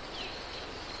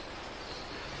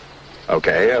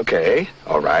 Okay.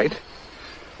 All right.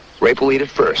 Rape will eat it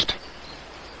first.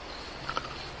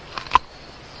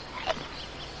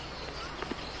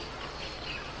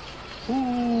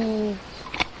 Ooh.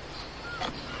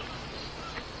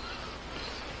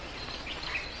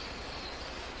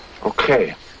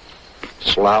 Okay.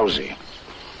 It's lousy.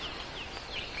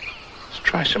 Let's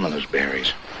try some of those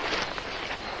berries.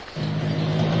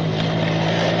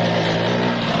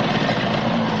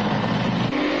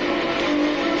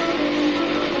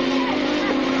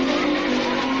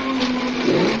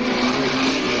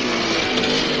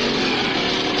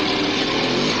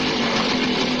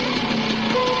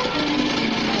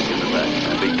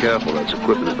 Careful, that's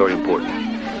equipment is very important.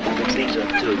 Pick these up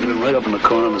too. Get them right up in the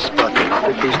corner on the spot.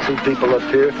 Pick these two people up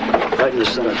here, right in the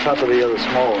center, top of the other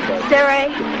small one. Sarah?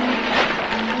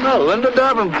 No, Linda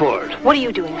Davenport. What are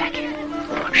you doing back here?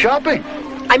 Shopping.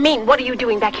 I mean, what are you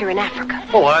doing back here in Africa?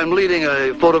 Oh, I'm leading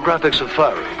a photographic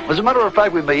safari. As a matter of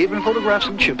fact, we may even photograph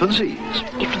some chimpanzees.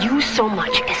 If you so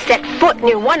much as set foot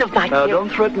near one of my... Now, don't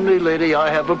threaten me, lady.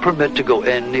 I have a permit to go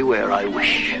anywhere I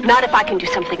wish. Not if I can do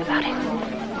something about it.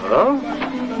 Well?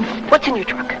 What's in your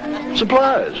truck?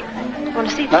 Supplies. Want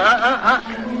to see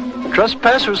them?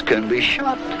 Trespassers can be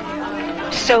shot.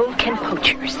 So can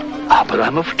poachers. Ah, but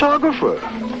I'm a photographer.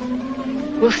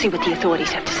 We'll see what the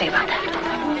authorities have to say about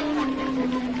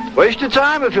that. Waste your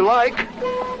time if you like.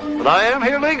 But I am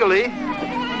here legally.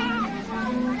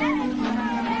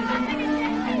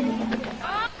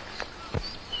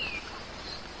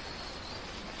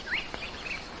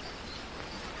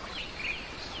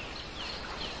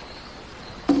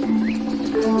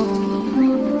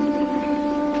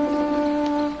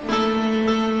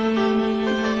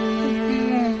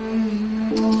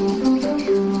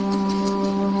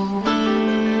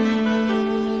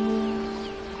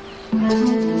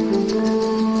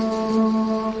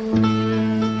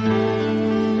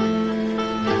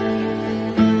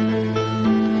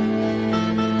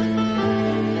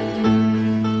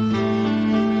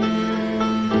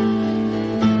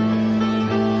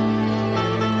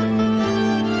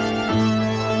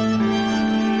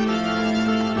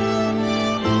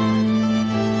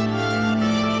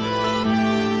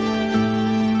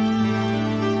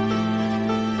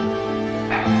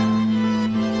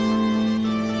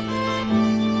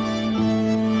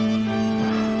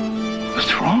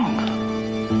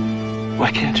 Why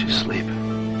can't you sleep?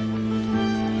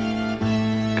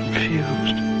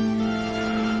 Confused.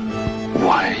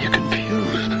 Why are you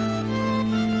confused?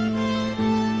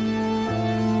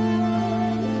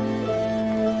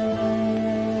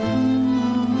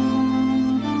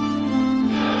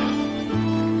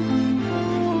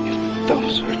 If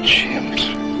those are chimps,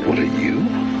 what are you?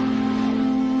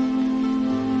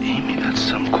 Amy, that's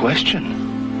some question.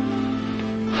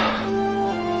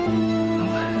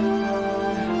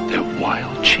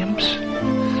 Wild chimps,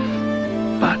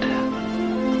 but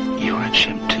you're a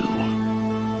chimp too.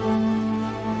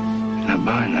 You're not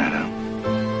buying that, huh?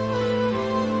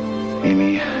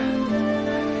 Amy,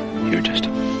 you're just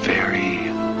a very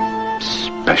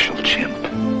special chimp.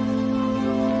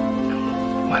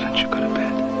 Why don't you go to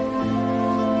bed?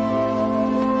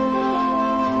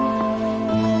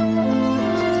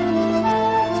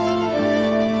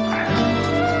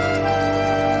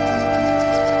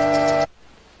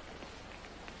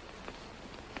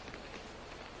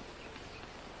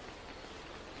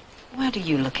 Why do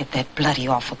you look at that bloody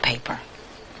awful paper?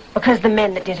 Because the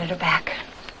men that did it are back.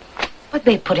 But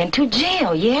they put into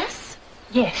jail, yes?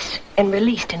 Yes, and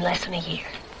released in less than a year.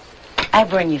 I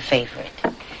bring your favorite.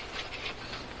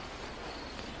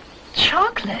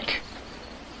 Chocolate?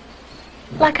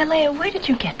 Like Alea, where did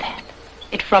you get that?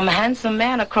 It from a handsome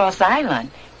man across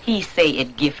island. He say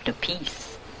it gift a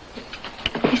peace.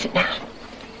 Is it now?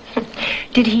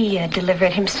 Did he deliver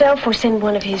it himself or send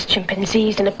one of his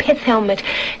chimpanzees in a pith helmet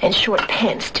and short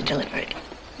pants to deliver it?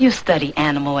 You study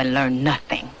animal and learn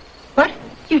nothing. What?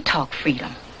 You talk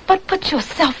freedom, but put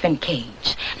yourself in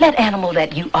cage. Let animal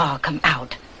that you are come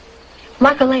out.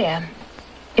 Like Alea,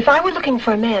 if I were looking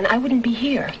for a man, I wouldn't be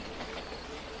here.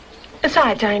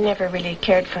 Besides, I never really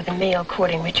cared for the male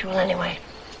courting ritual anyway.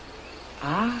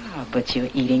 Ah, but you're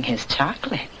eating his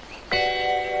chocolate.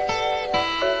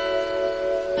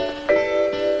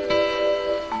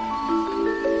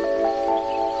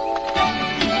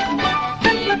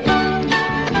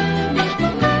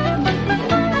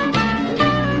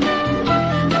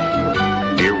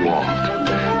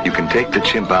 Take the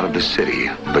chimp out of the city,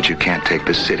 but you can't take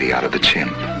the city out of the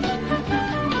chimp.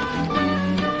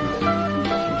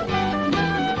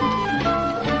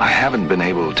 I haven't been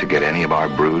able to get any of our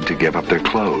brood to give up their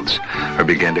clothes or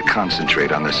begin to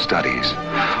concentrate on their studies.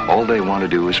 All they want to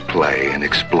do is play and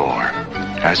explore.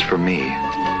 As for me,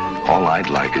 all I'd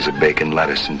like is a bacon,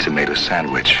 lettuce, and tomato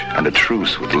sandwich and a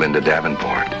truce with Linda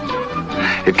Davenport.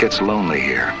 It gets lonely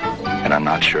here, and and I'm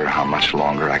not sure how much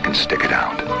longer I can stick it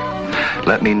out.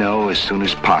 Let me know as soon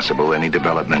as possible any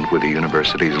development with the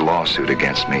university's lawsuit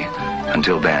against me.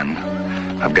 Until then,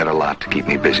 I've got a lot to keep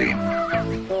me busy.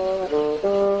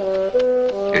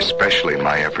 Especially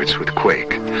my efforts with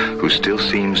Quake, who still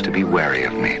seems to be wary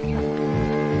of me.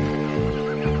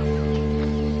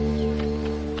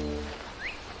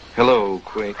 Hello,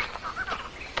 Quake.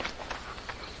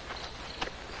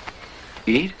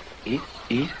 Eat?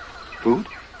 Food?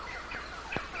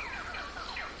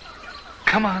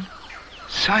 Come on.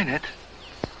 Sign it.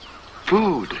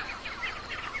 Food.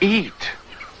 Eat.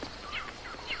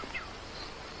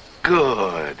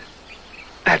 Good.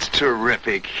 That's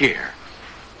terrific. Here.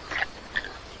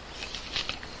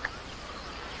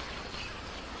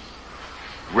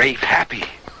 Rafe happy.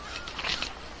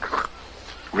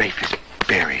 Rafe is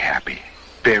very happy.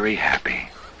 Very happy.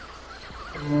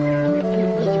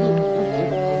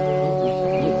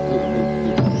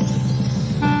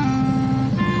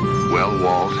 Well,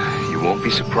 Walt, you won't be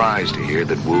surprised to hear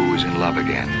that Wu is in love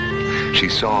again. She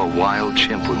saw a wild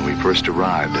chimp when we first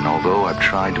arrived, and although I've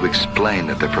tried to explain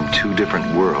that they're from two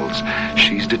different worlds,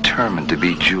 she's determined to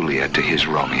be Juliet to his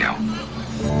Romeo.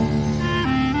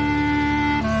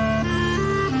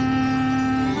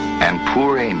 And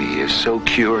poor Amy is so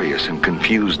curious and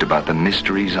confused about the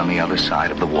mysteries on the other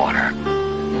side of the water.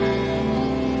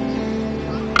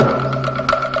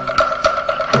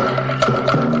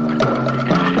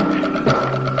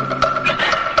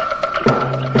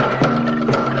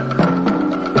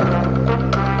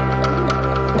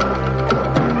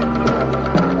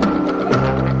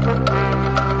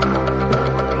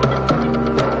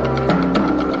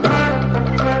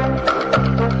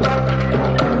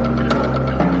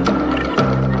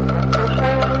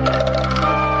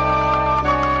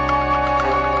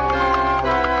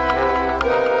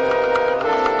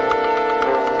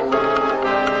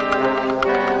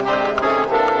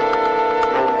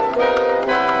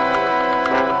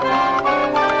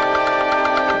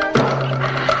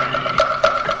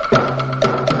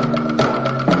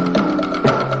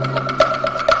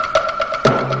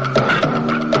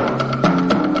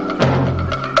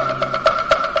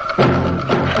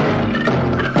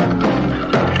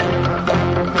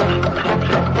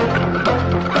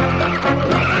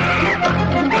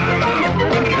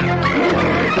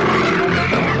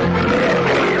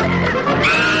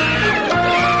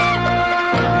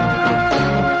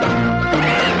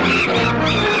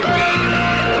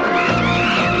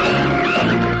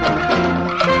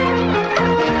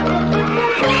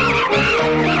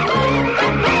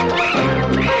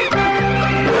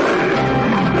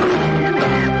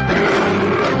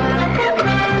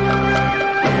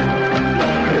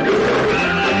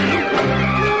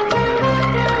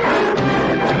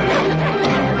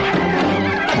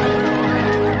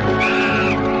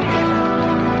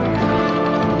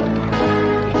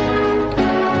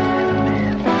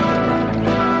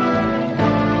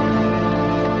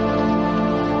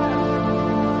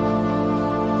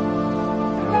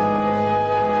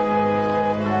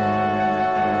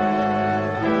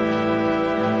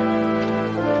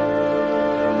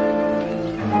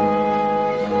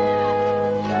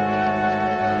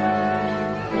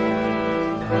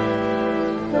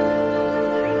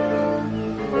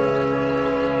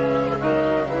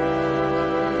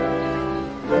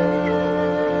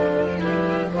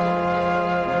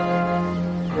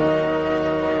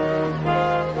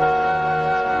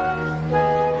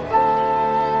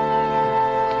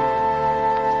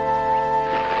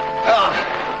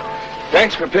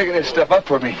 Thanks for picking this stuff up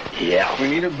for me. Yeah. We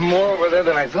needed more over there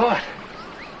than I thought.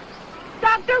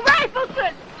 Dr.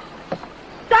 Rafelson!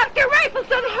 Dr.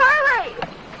 Rafelson, hurry!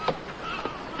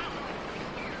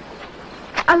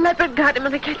 A leopard got him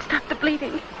and I can't stop the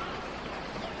bleeding.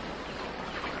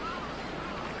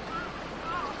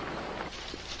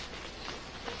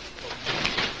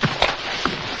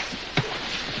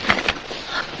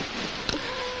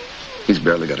 He's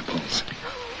barely got a pulse.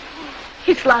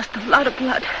 He's lost a lot of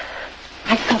blood.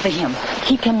 I cover him.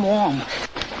 Keep him warm.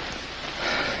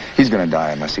 He's gonna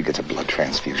die unless he gets a blood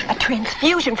transfusion. A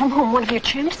transfusion from whom? One of your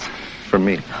chimps? From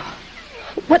me.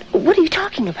 What are you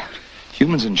talking about?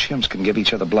 Humans and chimps can give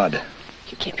each other blood.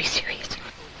 You can't be serious.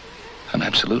 I'm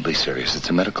absolutely serious. It's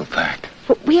a medical fact.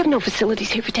 Well, we have no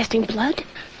facilities here for testing blood.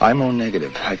 I'm O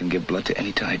negative. I can give blood to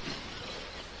any type.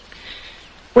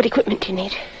 What equipment do you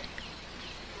need?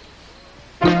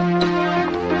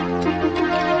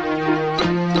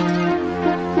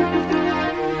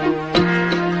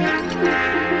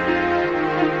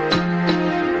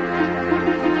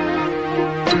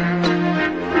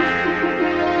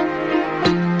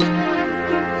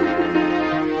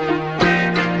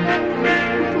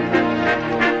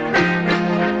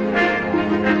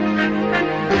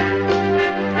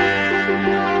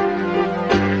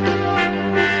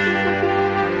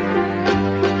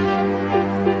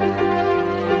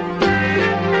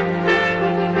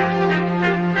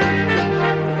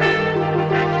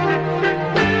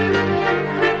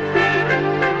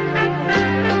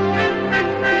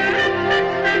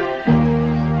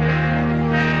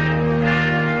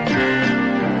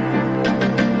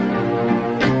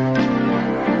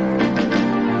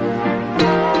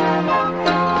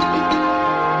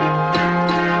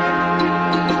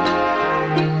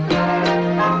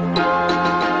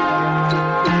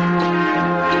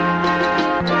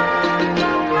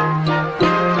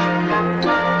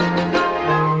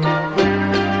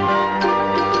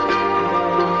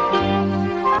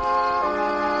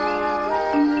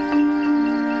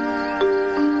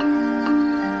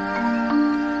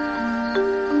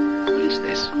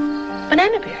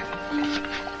 Banana beer.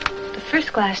 The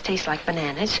first glass tastes like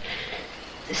bananas.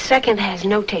 The second has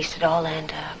no taste at all,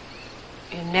 and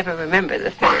you never remember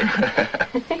the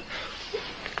third.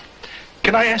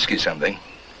 Can I ask you something?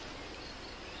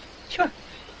 Sure.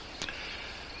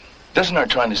 Doesn't our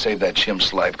trying to save that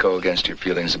chimp's life go against your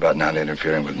feelings about not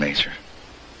interfering with nature?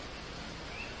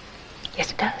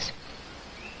 Yes, it does.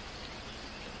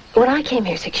 When I came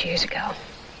here 6 years ago,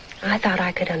 I thought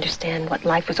I could understand what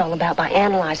life was all about by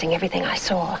analyzing everything I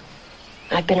saw.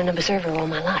 I've been an observer all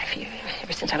my life,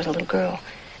 ever since I was a little girl.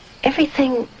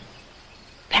 Everything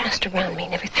passed around me,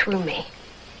 never through me.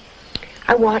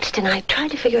 I watched and I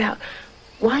tried to figure out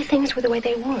why things were the way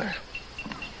they were.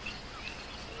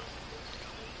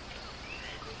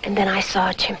 And then I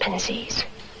saw chimpanzees.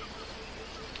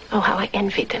 Oh, how I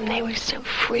envied them. They were so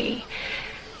free.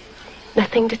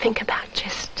 Nothing to think about,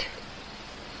 just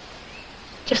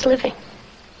living.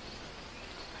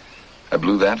 I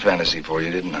blew that fantasy for you,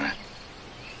 didn't I?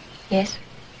 Yes?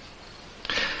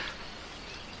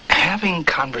 Having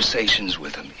conversations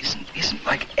with them isn't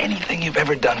like anything you've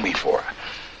ever done before.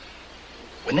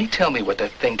 When they tell me what they're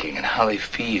thinking and how they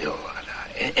feel,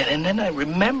 and then I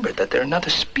remember that they're another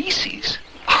species.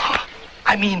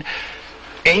 I mean,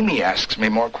 Amy asks me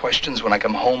more questions when I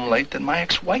come home late than my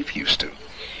ex-wife used to.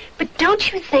 But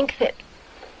don't you think that...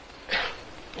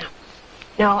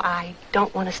 No, I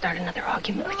don't want to start another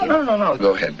argument with you. No.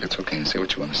 Go ahead. It's okay. Say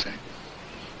what you want to say.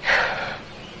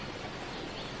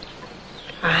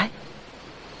 All right.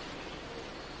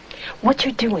 What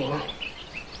you're doing,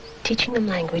 teaching them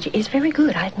language, is very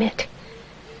good, I admit.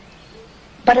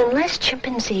 But unless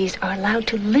chimpanzees are allowed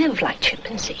to live like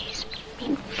chimpanzees, I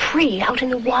mean, free, out in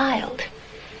the wild,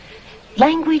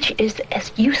 language is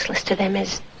as useless to them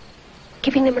as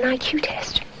giving them an IQ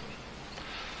test.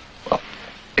 Well,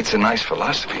 it's a nice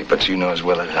philosophy, but you know as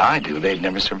well as I do, they'd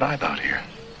never survive out here.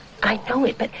 I know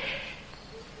it, but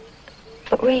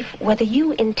Rafe, whether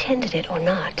you intended it or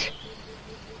not,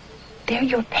 they're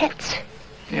your pets.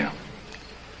 Yeah.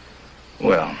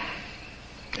 Well,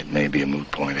 it may be a moot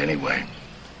point anyway.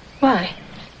 Why?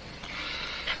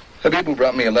 Habib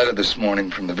brought me a letter this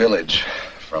morning from the village,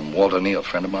 from Walt O'Neill, a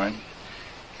friend of mine.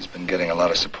 He's been getting a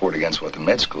lot of support against what the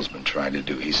med school's been trying to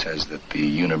do. He says that the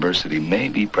university may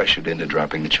be pressured into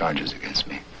dropping the charges against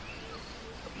me.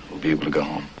 We'll be able to go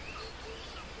home.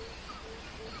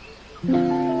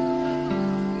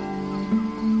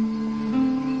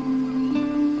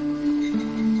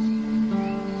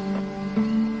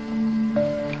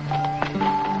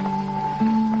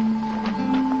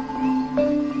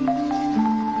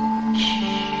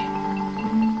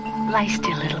 Lie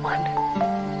still, little one.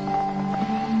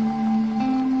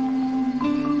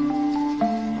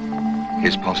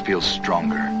 His pulse feels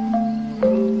stronger.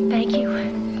 Thank you.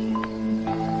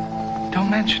 Don't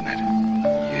mention it.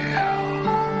 Yeah.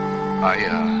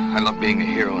 I love being a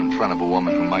hero in front of a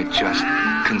woman who might just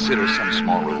consider some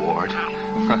small reward.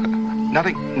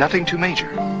 Nothing too major.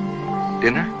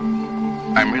 Dinner?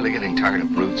 I'm really getting tired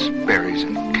of roots, berries,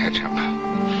 and ketchup.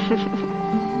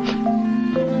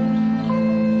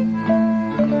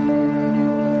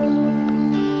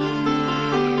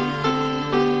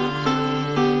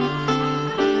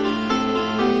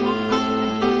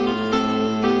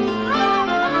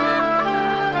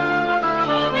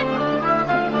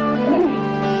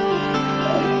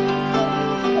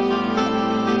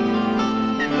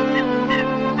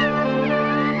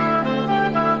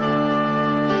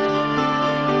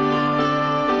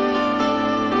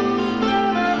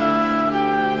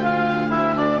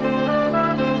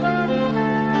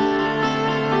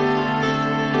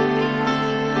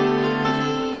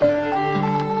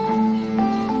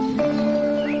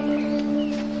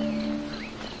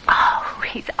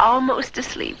 Almost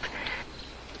asleep.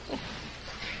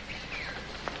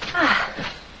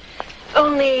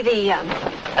 Only the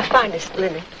finest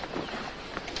linen.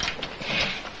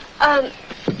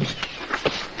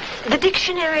 The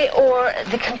dictionary or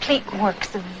the complete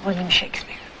works of William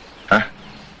Shakespeare? Huh?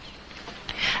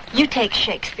 You take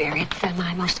Shakespeare. It's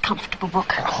my most comfortable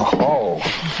book. Oh.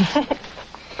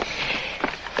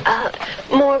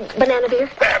 More banana beer?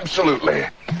 Absolutely.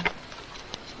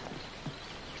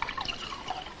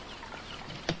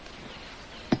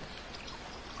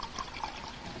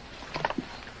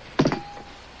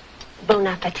 Bon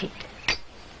appetit.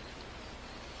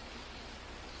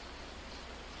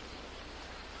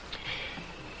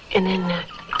 And then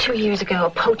 2 years ago, a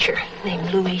poacher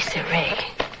named Louis Serret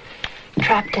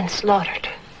trapped and slaughtered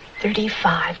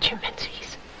 35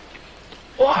 chimpanzees.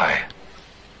 Why?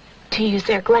 To use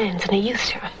their glands in a youth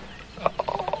serum.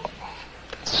 Oh,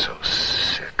 that's so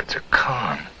sick. It's a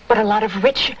con. But a lot of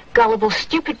rich, gullible,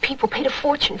 stupid people paid a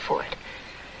fortune for it.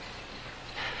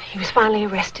 He was finally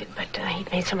arrested, but he'd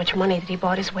made so much money that he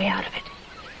bought his way out of it.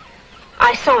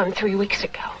 I saw him 3 weeks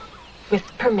ago, with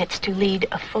permits to lead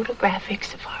a photographic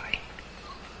safari.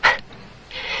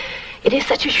 It is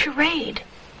such a charade.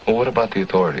 Well, what about the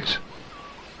authorities?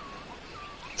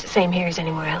 It's the same here as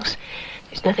anywhere else.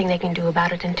 There's nothing they can do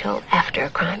about it until after a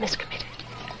crime is committed.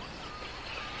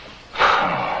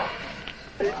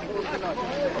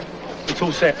 It's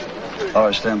all set. All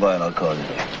right, stand by and I'll call you.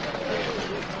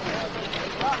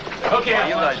 Okay,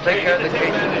 you guys take care of the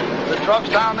cases. The truck's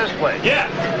down this way. Yeah,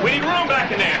 we need room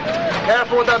back in there.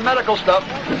 Careful with that medical stuff.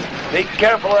 Be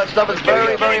careful. That stuff is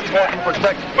very, very important to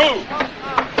protect. Move!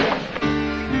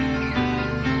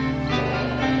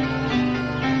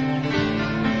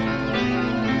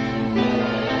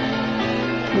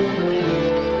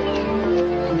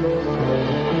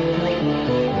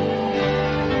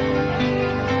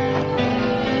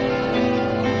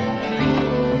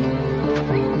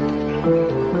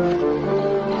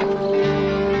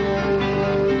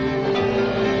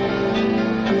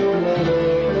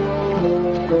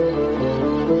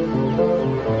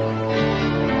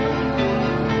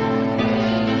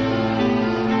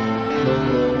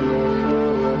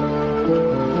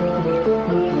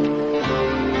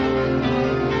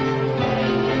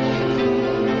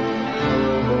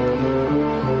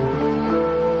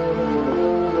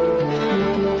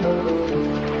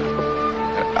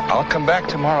 I'll come back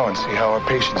tomorrow and see how our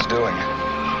patient's doing.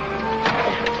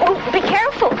 Oh, be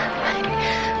careful.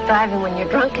 Driving when you're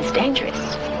drunk is dangerous.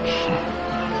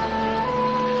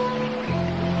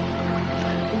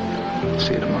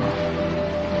 See you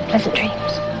tomorrow. Pleasant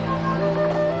dreams.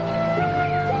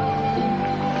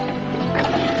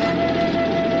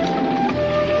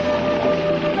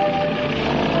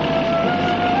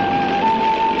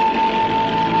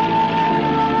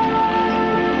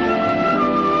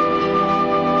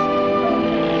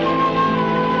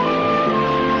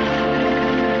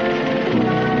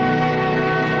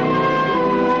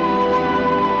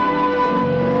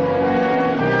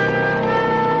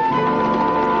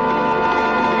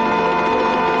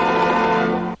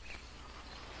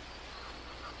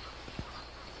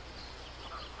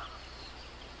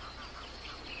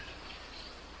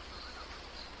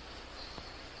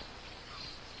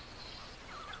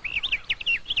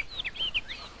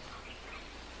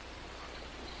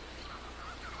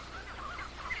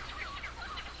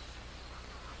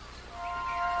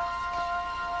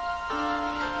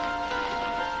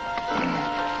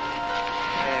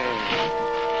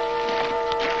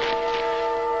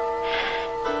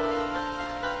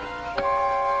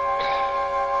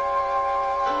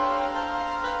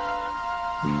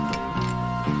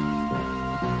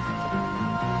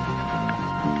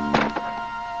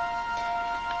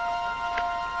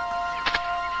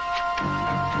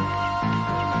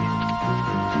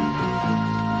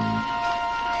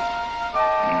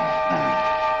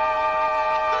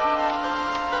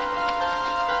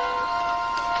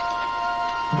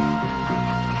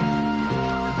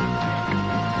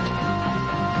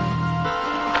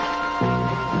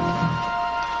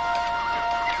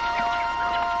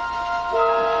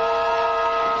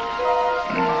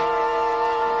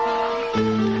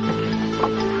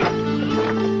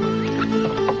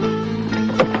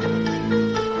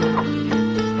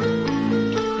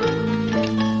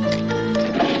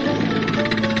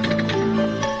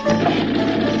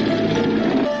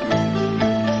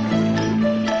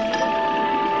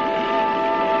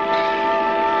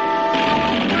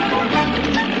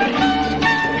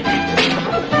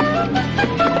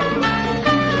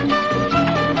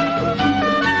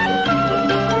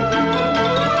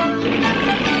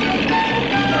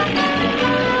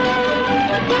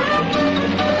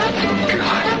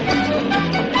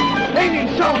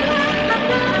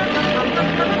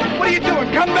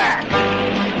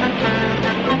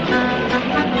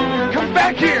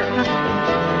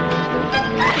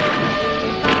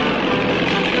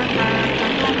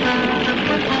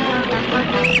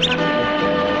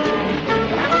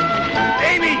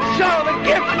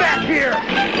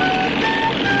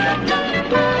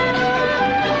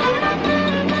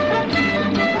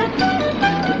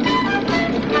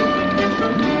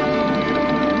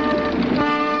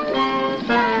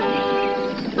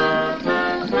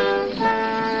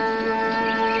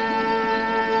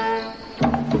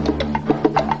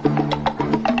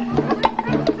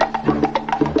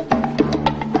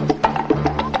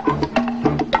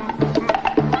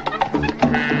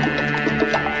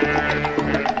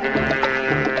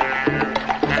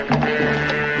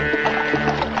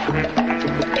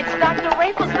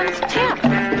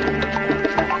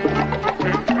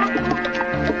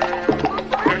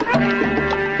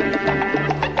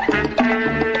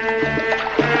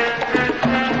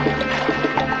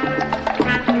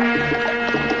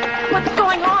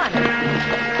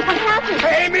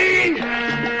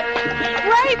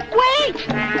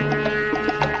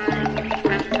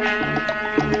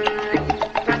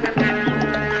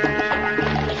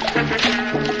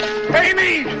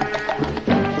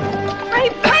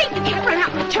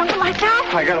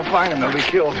 gotta find them. They'll be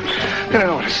killed. They don't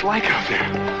know what it's like out there.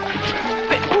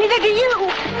 But neither do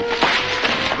you.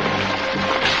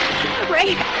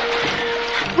 Rafe.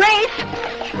 Rafe!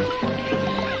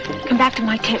 Come back to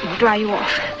my tent. We'll dry you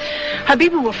off.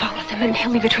 Habibu will follow them, and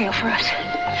he'll leave a trail for us.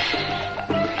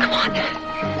 Come on.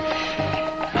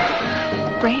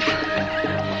 Rafe?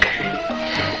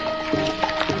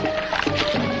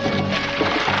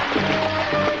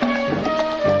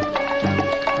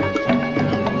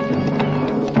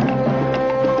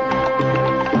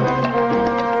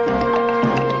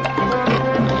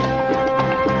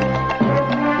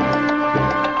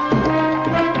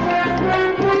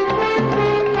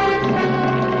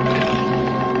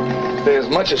 They as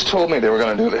much as told me they were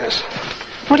going to do this.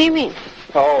 What do you mean?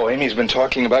 Oh, Amy's been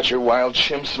talking about your wild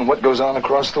chimps and what goes on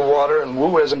across the water, and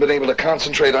Wu hasn't been able to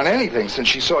concentrate on anything since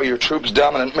she saw your troop's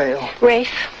dominant male.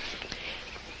 Rafe,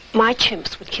 my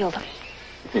chimps would kill them.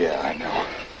 Yeah, I know.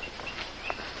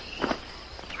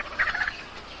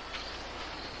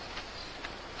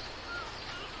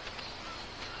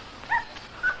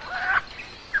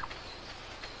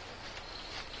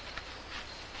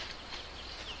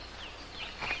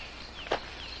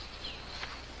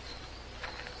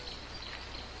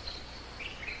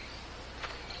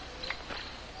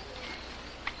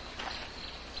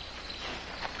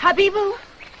 Habibu?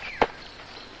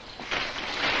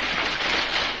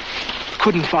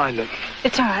 Couldn't find them.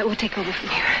 It's all right. We'll take over from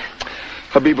here.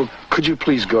 Habibu, could you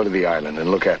please go to the island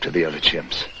and look after the other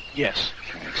chimps? Yes.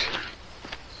 Thanks.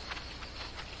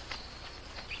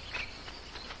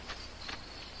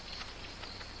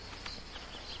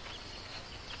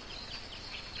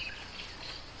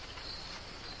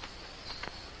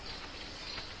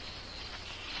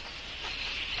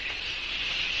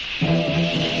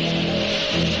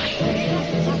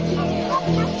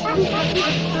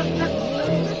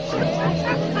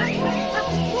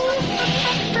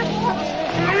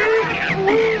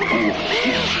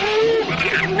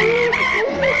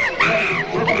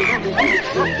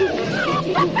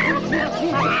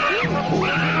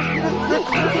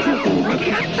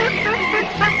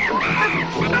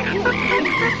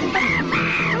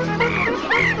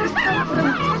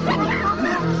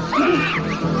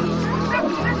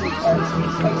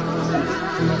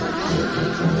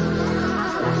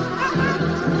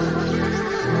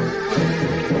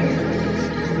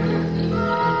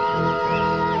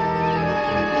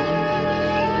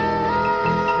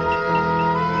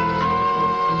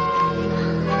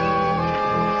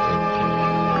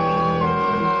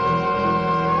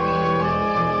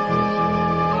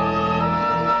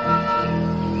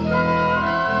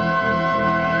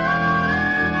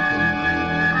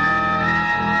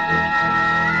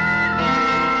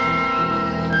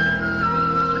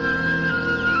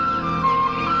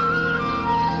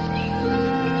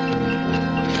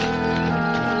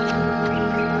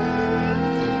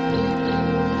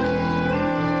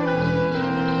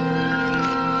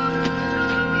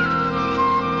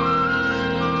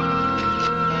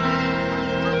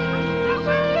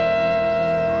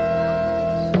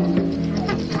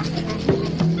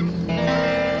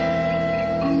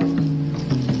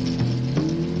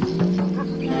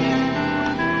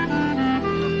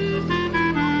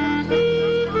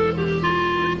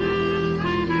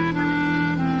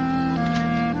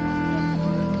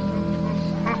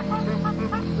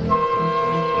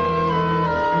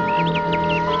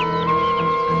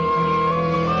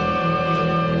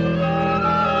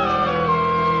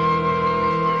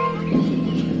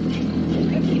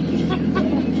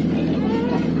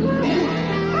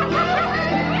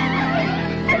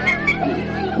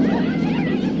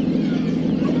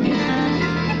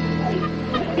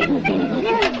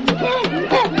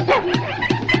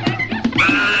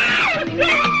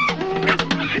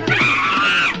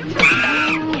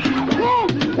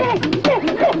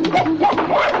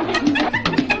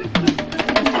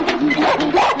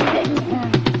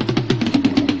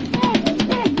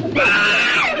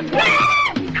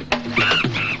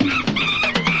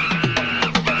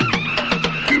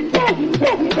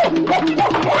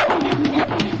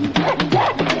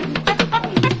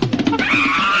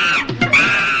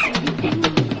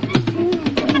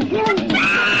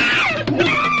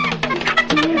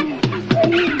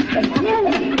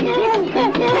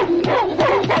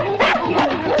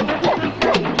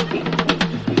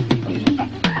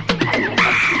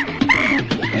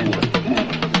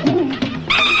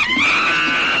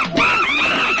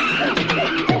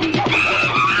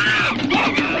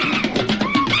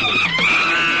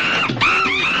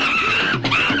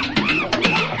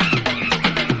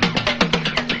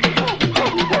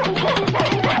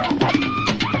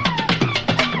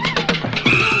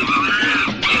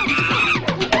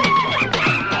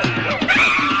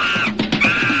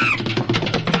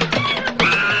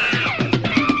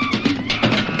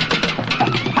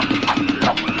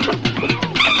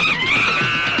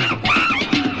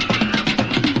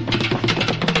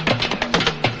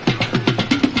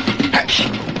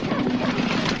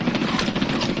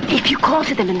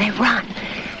 to them and they run,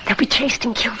 they'll be chased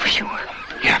and killed for sure.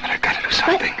 Yeah, but I've got to do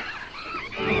something.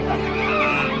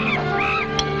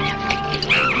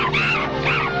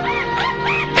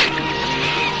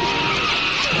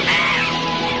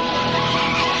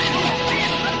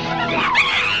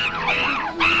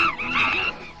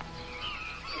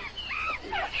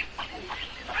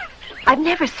 I've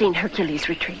never seen Hercules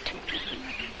retreat.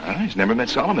 He's never met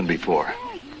Solomon before.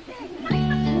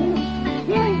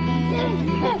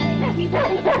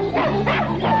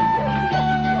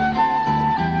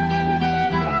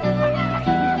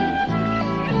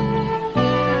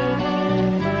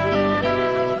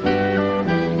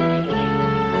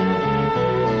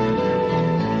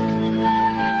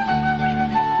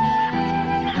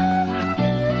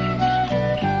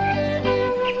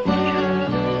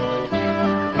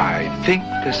 I think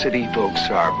the city folks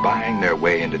are buying their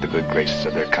way into the good graces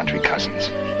of their country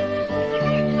cousins.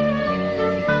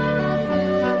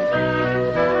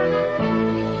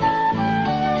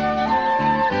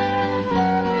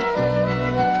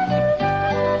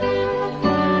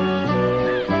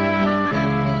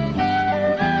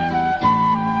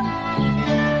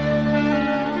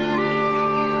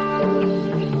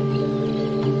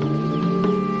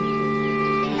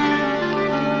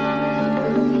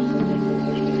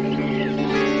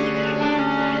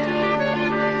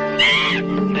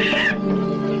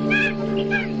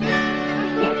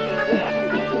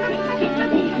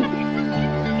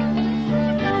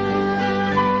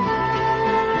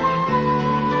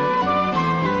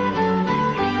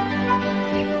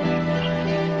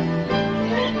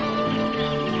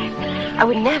 I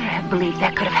would never have believed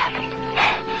that could have happened.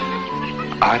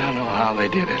 I don't know how they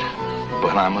did it,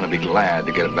 but I'm going to be glad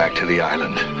to get it back to the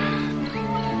island.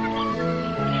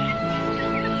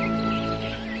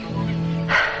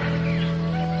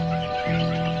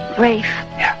 Rafe.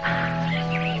 Yeah.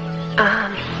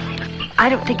 I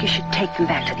don't think you should take them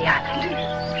back to the island.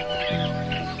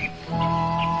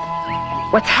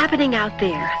 What's happening out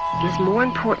there is more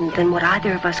important than what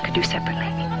either of us could do separately.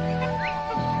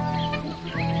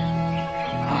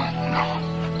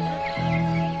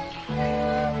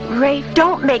 Rafe,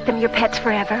 don't make them your pets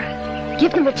forever.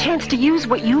 Give them a chance to use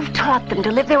what you've taught them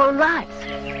to live their own lives.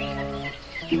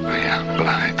 Yeah, but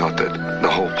I thought that the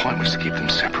whole point was to keep them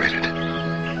separated.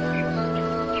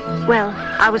 Well,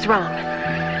 I was wrong.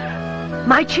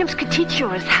 My chimps could teach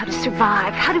yours how to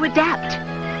survive, how to adapt.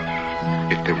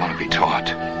 If they want to be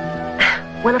taught.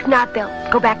 Well, if not, they'll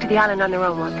go back to the island on their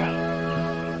own, won't they?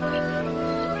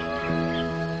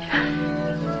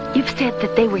 You've said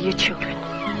that they were your children.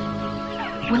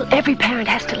 Well, every parent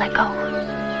has to let go.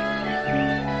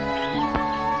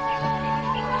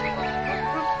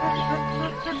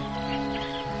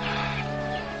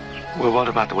 Well, what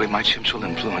about the way my chimps will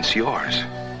influence yours?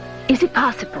 Is it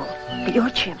possible that your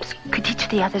chimps could teach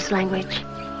the others language?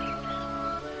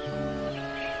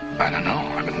 I don't know.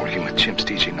 I've been working with chimps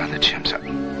teaching other chimps.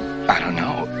 I don't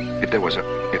know if there was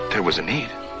a need.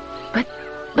 But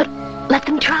let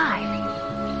them try.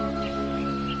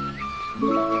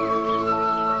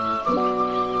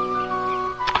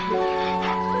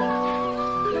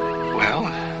 Well,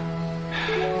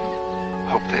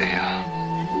 hope they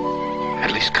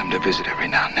at least come to visit every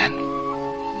now and then.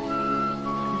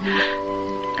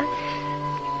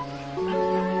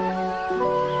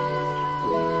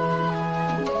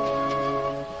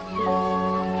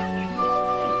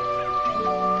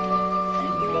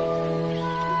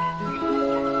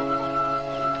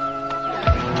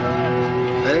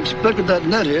 I expected that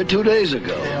net here 2 days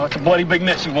ago. Yeah, it's a bloody big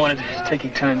mess you wanted. It's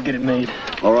taking time to get it made.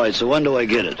 All right, so when do I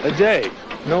get it? A day.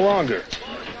 No longer.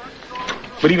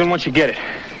 But even once you get it,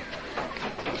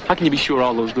 how can you be sure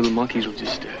all those little monkeys will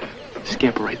just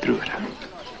scamper right through it?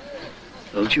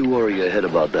 Don't you worry your head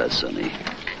about that, Sonny.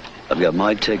 I've got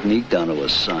my technique down to a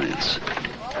science.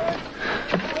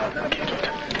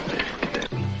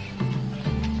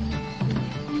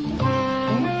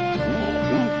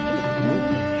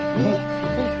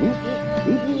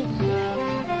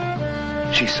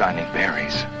 She's signing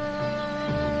berries.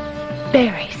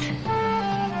 Berries.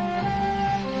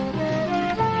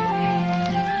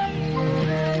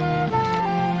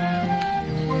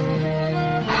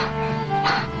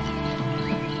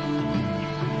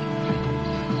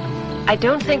 I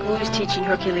don't think Wu's teaching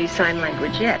Hercules sign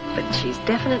language yet, but she's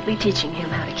definitely teaching him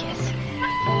how to kiss.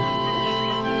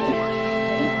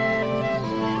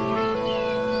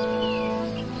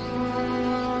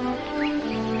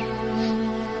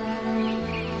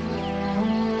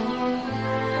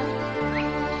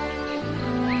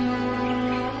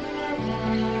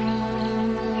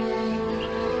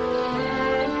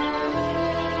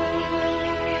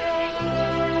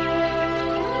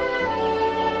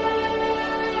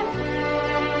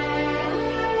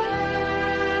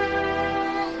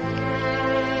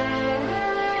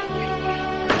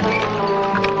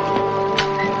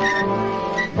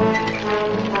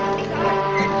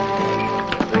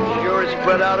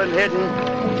 spread out and hidden.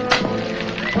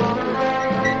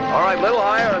 All right, a little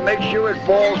higher and make sure it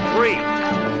falls free.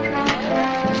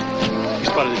 We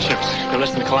spotted the chimps. They're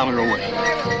less than a kilometer away.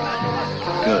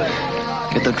 Good.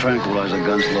 Get the tranquilizer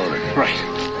guns loaded.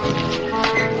 Right.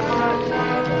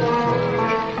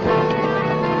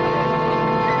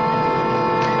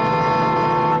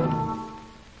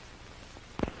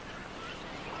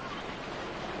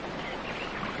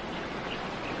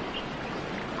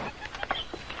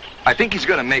 I think he's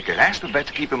gonna make it. Ask the vet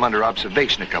to keep him under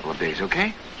observation a couple of days,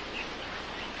 okay?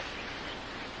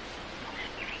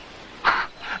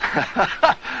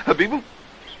 Habibu?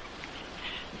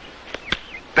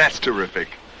 That's terrific.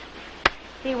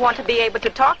 You want to be able to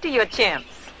talk to your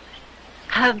chimps.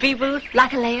 Habibu,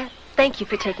 Lakalea, thank you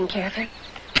for taking care of him.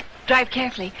 Drive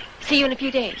carefully. See you in a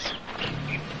few days.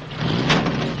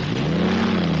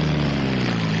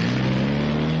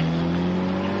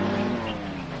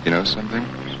 You know something?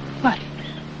 What?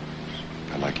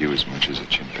 I like you as much as a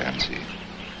chimpanzee.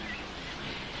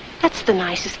 That's the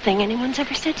nicest thing anyone's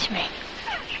ever said to me.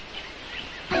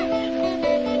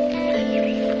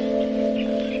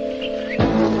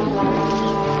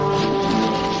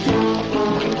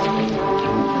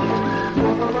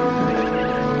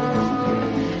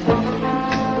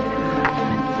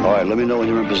 All right, let me know when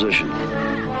you're in position.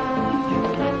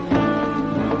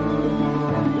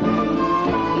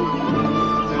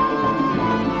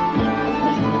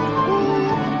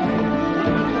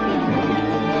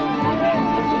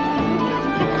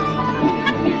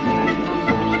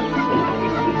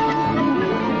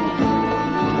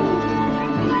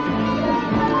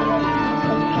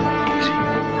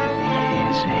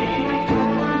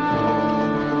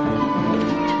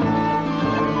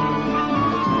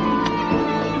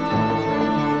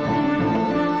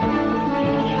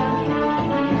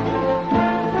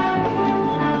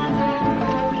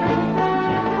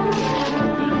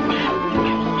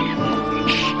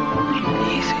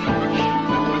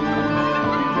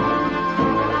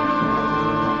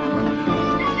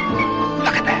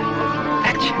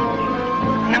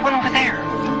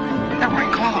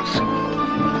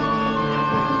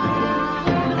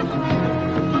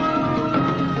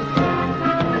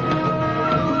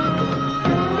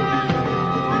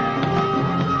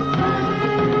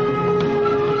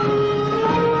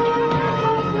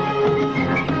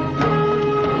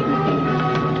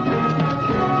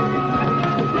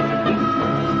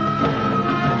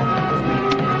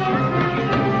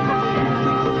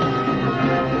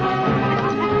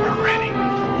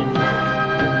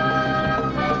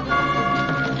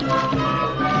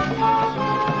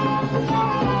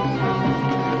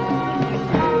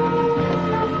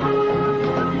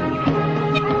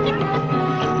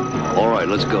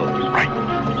 Let's go. Right.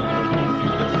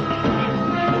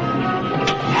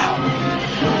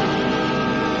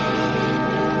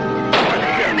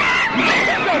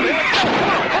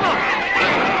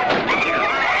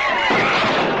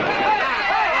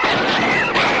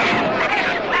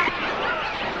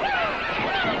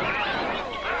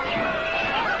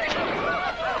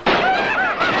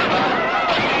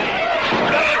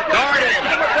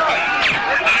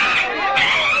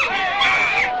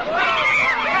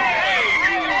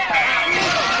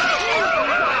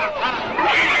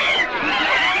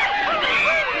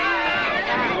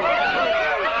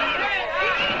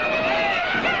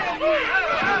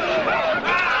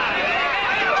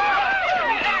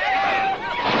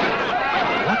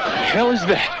 The hell is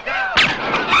that?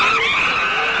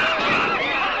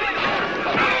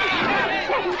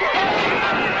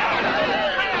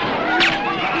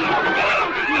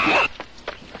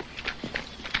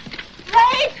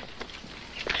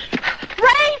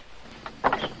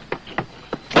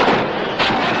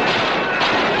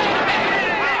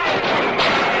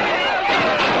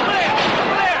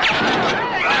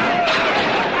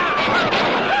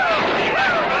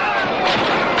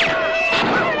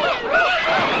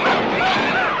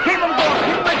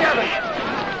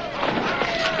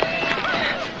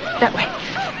 That way.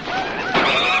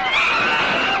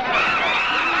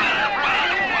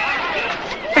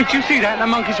 Hey, did you see that? That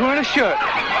monkey's wearing a shirt.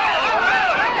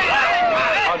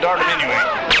 I'll dart him anyway.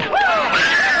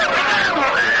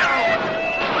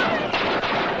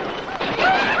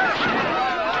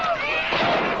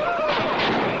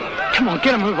 Come on,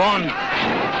 get a move on.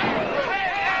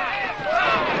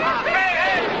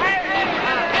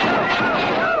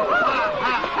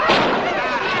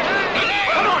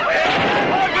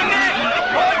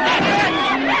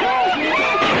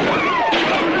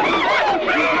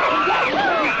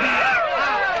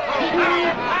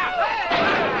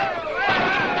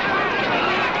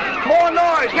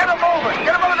 Get him moving!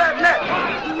 Get him over that net!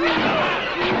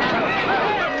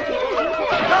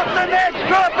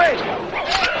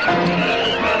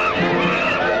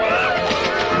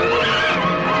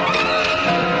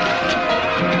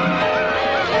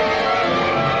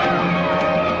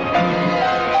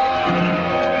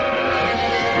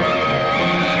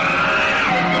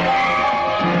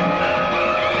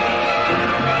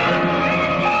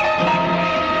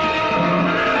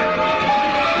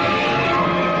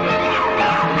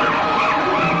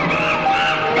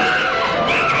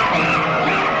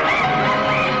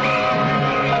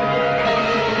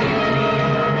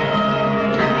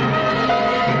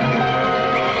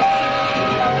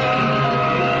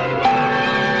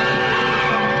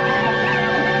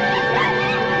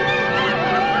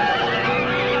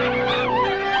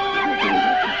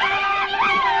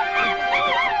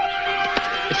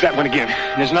 It's that one again.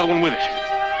 And there's another one with it.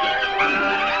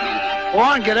 Go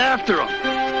on, get after him.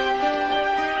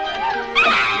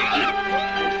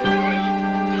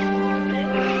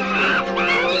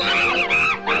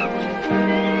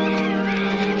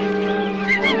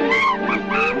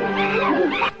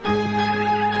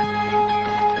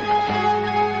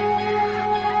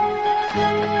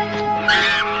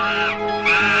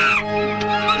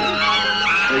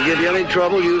 They give you any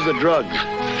trouble, use the drugs.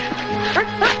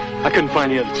 I couldn't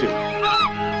find the other two.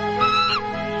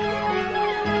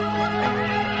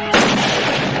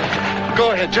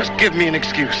 Go ahead, just give me an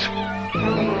excuse.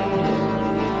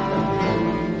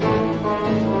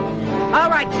 All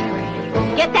right,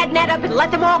 Sarah. Get that net up and let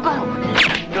them all go.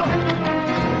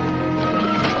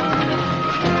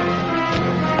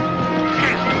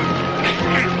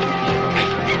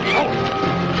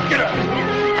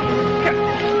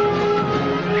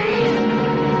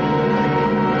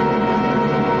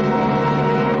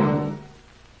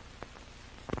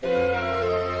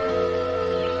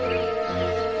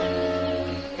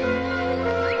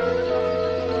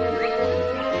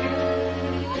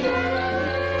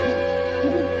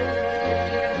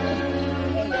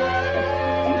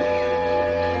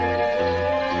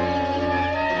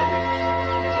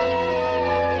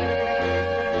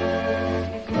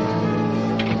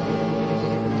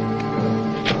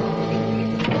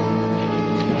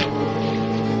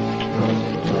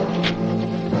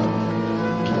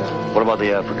 What about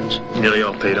the Africans? Nearly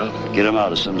all paid off. Get them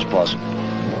out as soon as possible.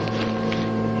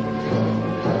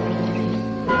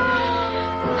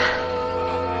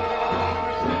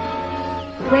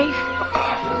 Rafe.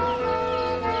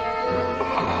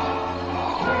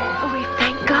 Oh, we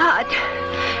thank God.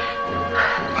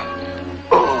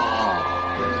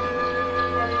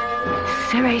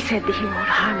 Sarai said that he won't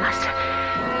harm us.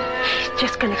 He's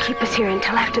just going to keep us here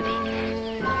until after the...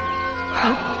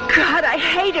 Oh, God, I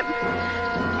hate him.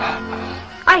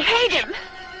 I hate him!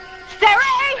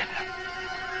 Sarai!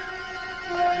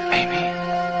 Amy.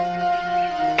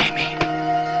 Amy.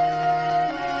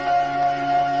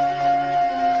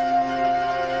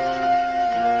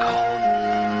 Go.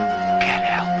 Get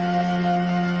help.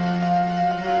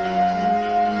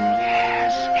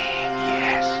 Yes, Amy,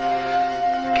 yes.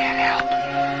 Get help.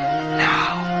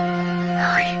 Now.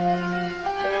 Hurry.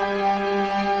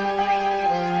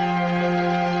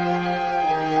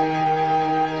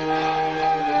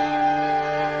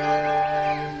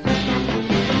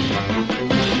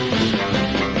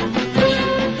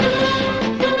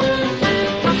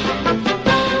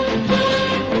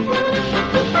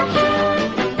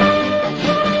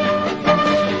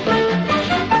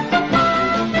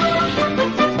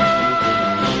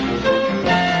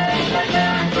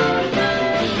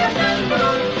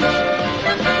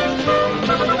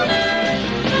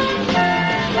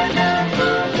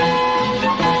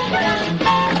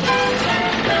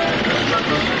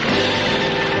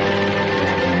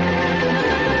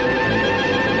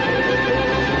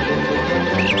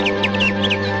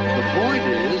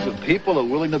 People are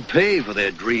willing to pay for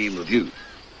their dream of youth.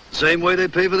 Same way they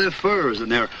pay for their furs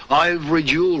and their ivory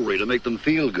jewelry to make them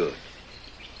feel good.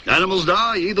 Animals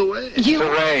die either way.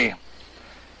 Sarai,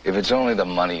 if it's only the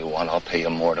money you want, I'll pay you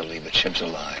more to leave the chimps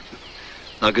alive.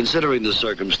 Now, considering the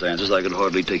circumstances, I could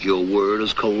hardly take your word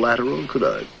as collateral, could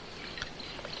I?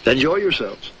 Enjoy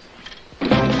yourselves.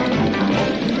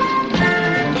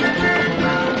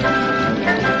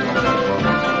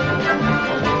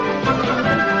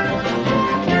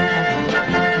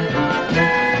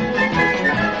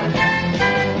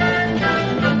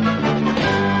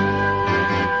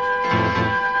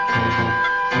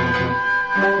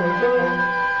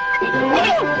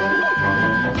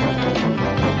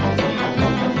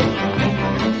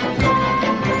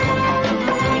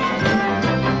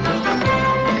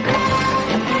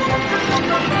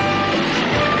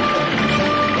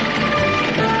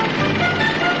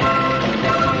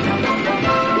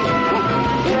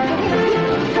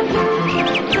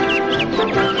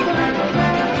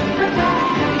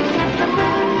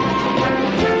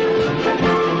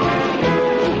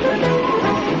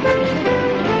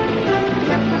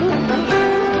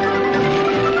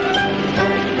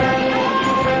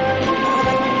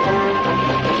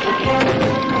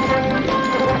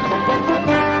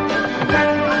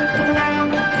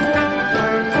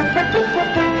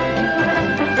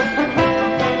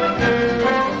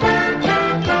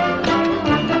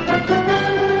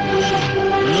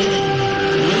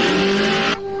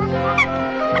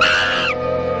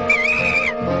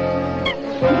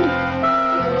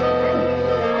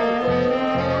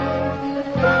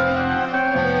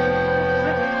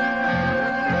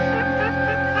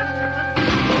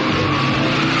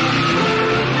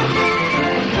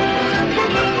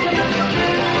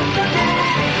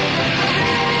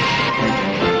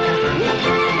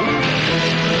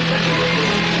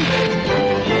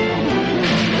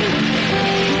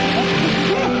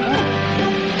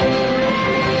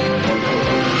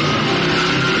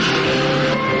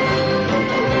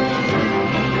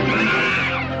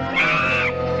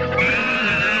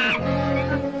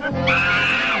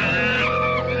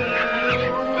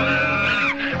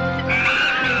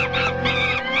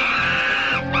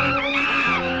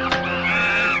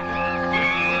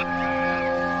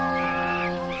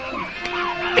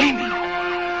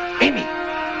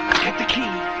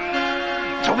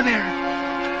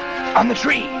 On the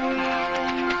tree.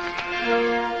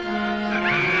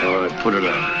 All right, put it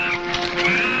up.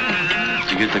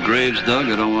 To get the graves dug,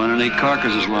 I don't want any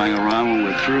carcasses lying around when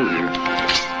we're through here.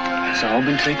 It's all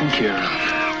been taken care of.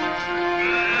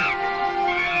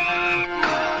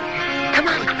 Come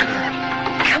on.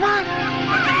 Come on.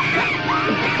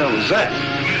 What the hell is that?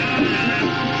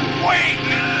 Wait!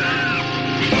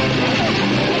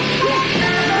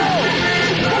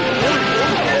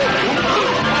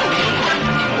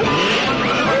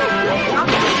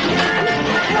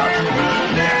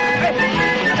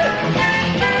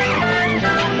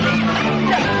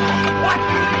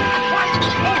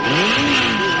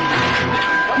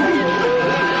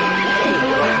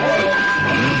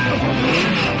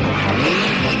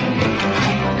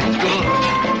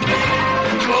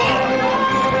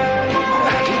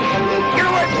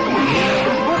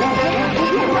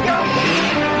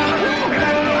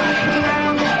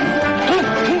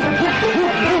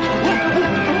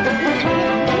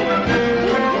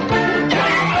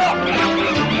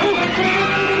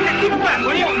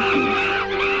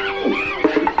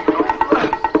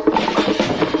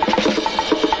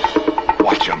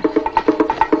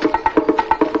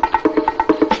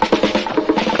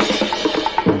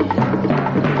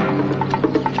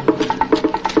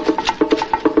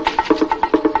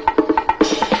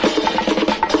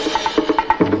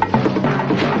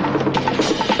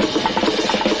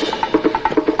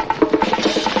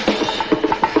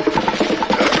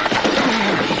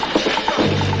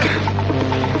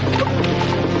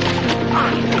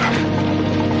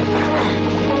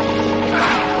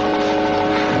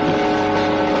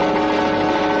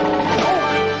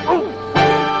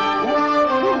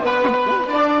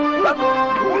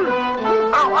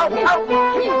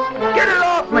 Get it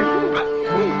off me!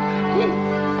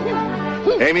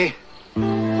 Amy?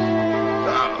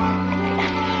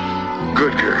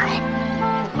 Good girl.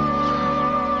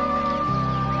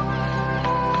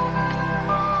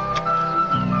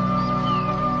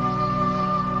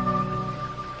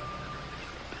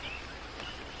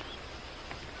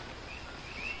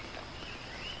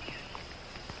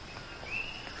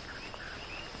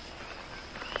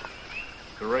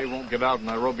 The Ray won't get out of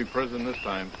Nairobi prison this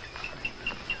time.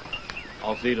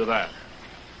 I'll see to that.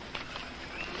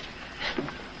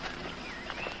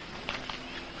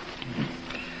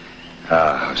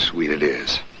 Ah, how sweet it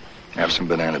is. Have some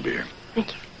banana beer.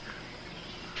 Thank you.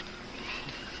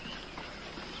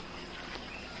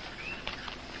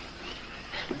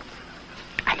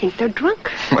 I think they're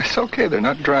drunk. It's okay, they're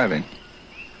not driving.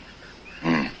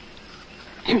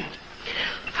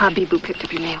 Habibu picked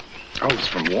up your mail. Oh, it's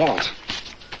from Walt.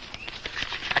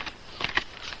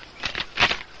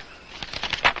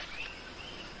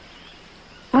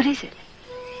 What is it?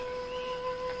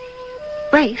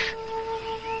 Rafe?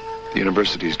 The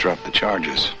university's dropped the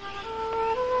charges.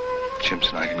 Chimps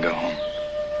and I can go home.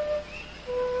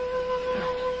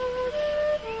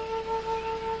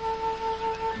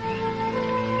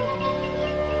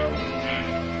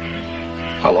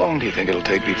 How long do you think it'll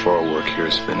take before our work here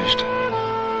is finished?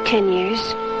 10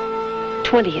 years.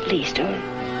 20 at least, or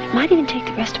it might even take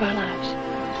the rest of our lives.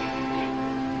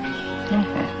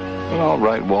 Well, I'll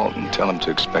write Walt and tell him to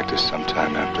expect us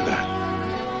sometime after that.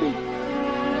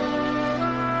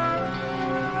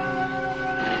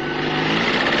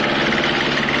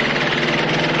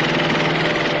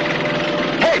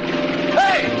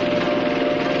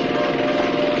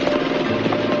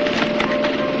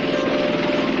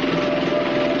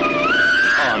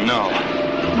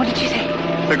 What did you say?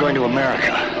 They're going to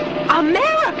America.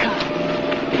 America?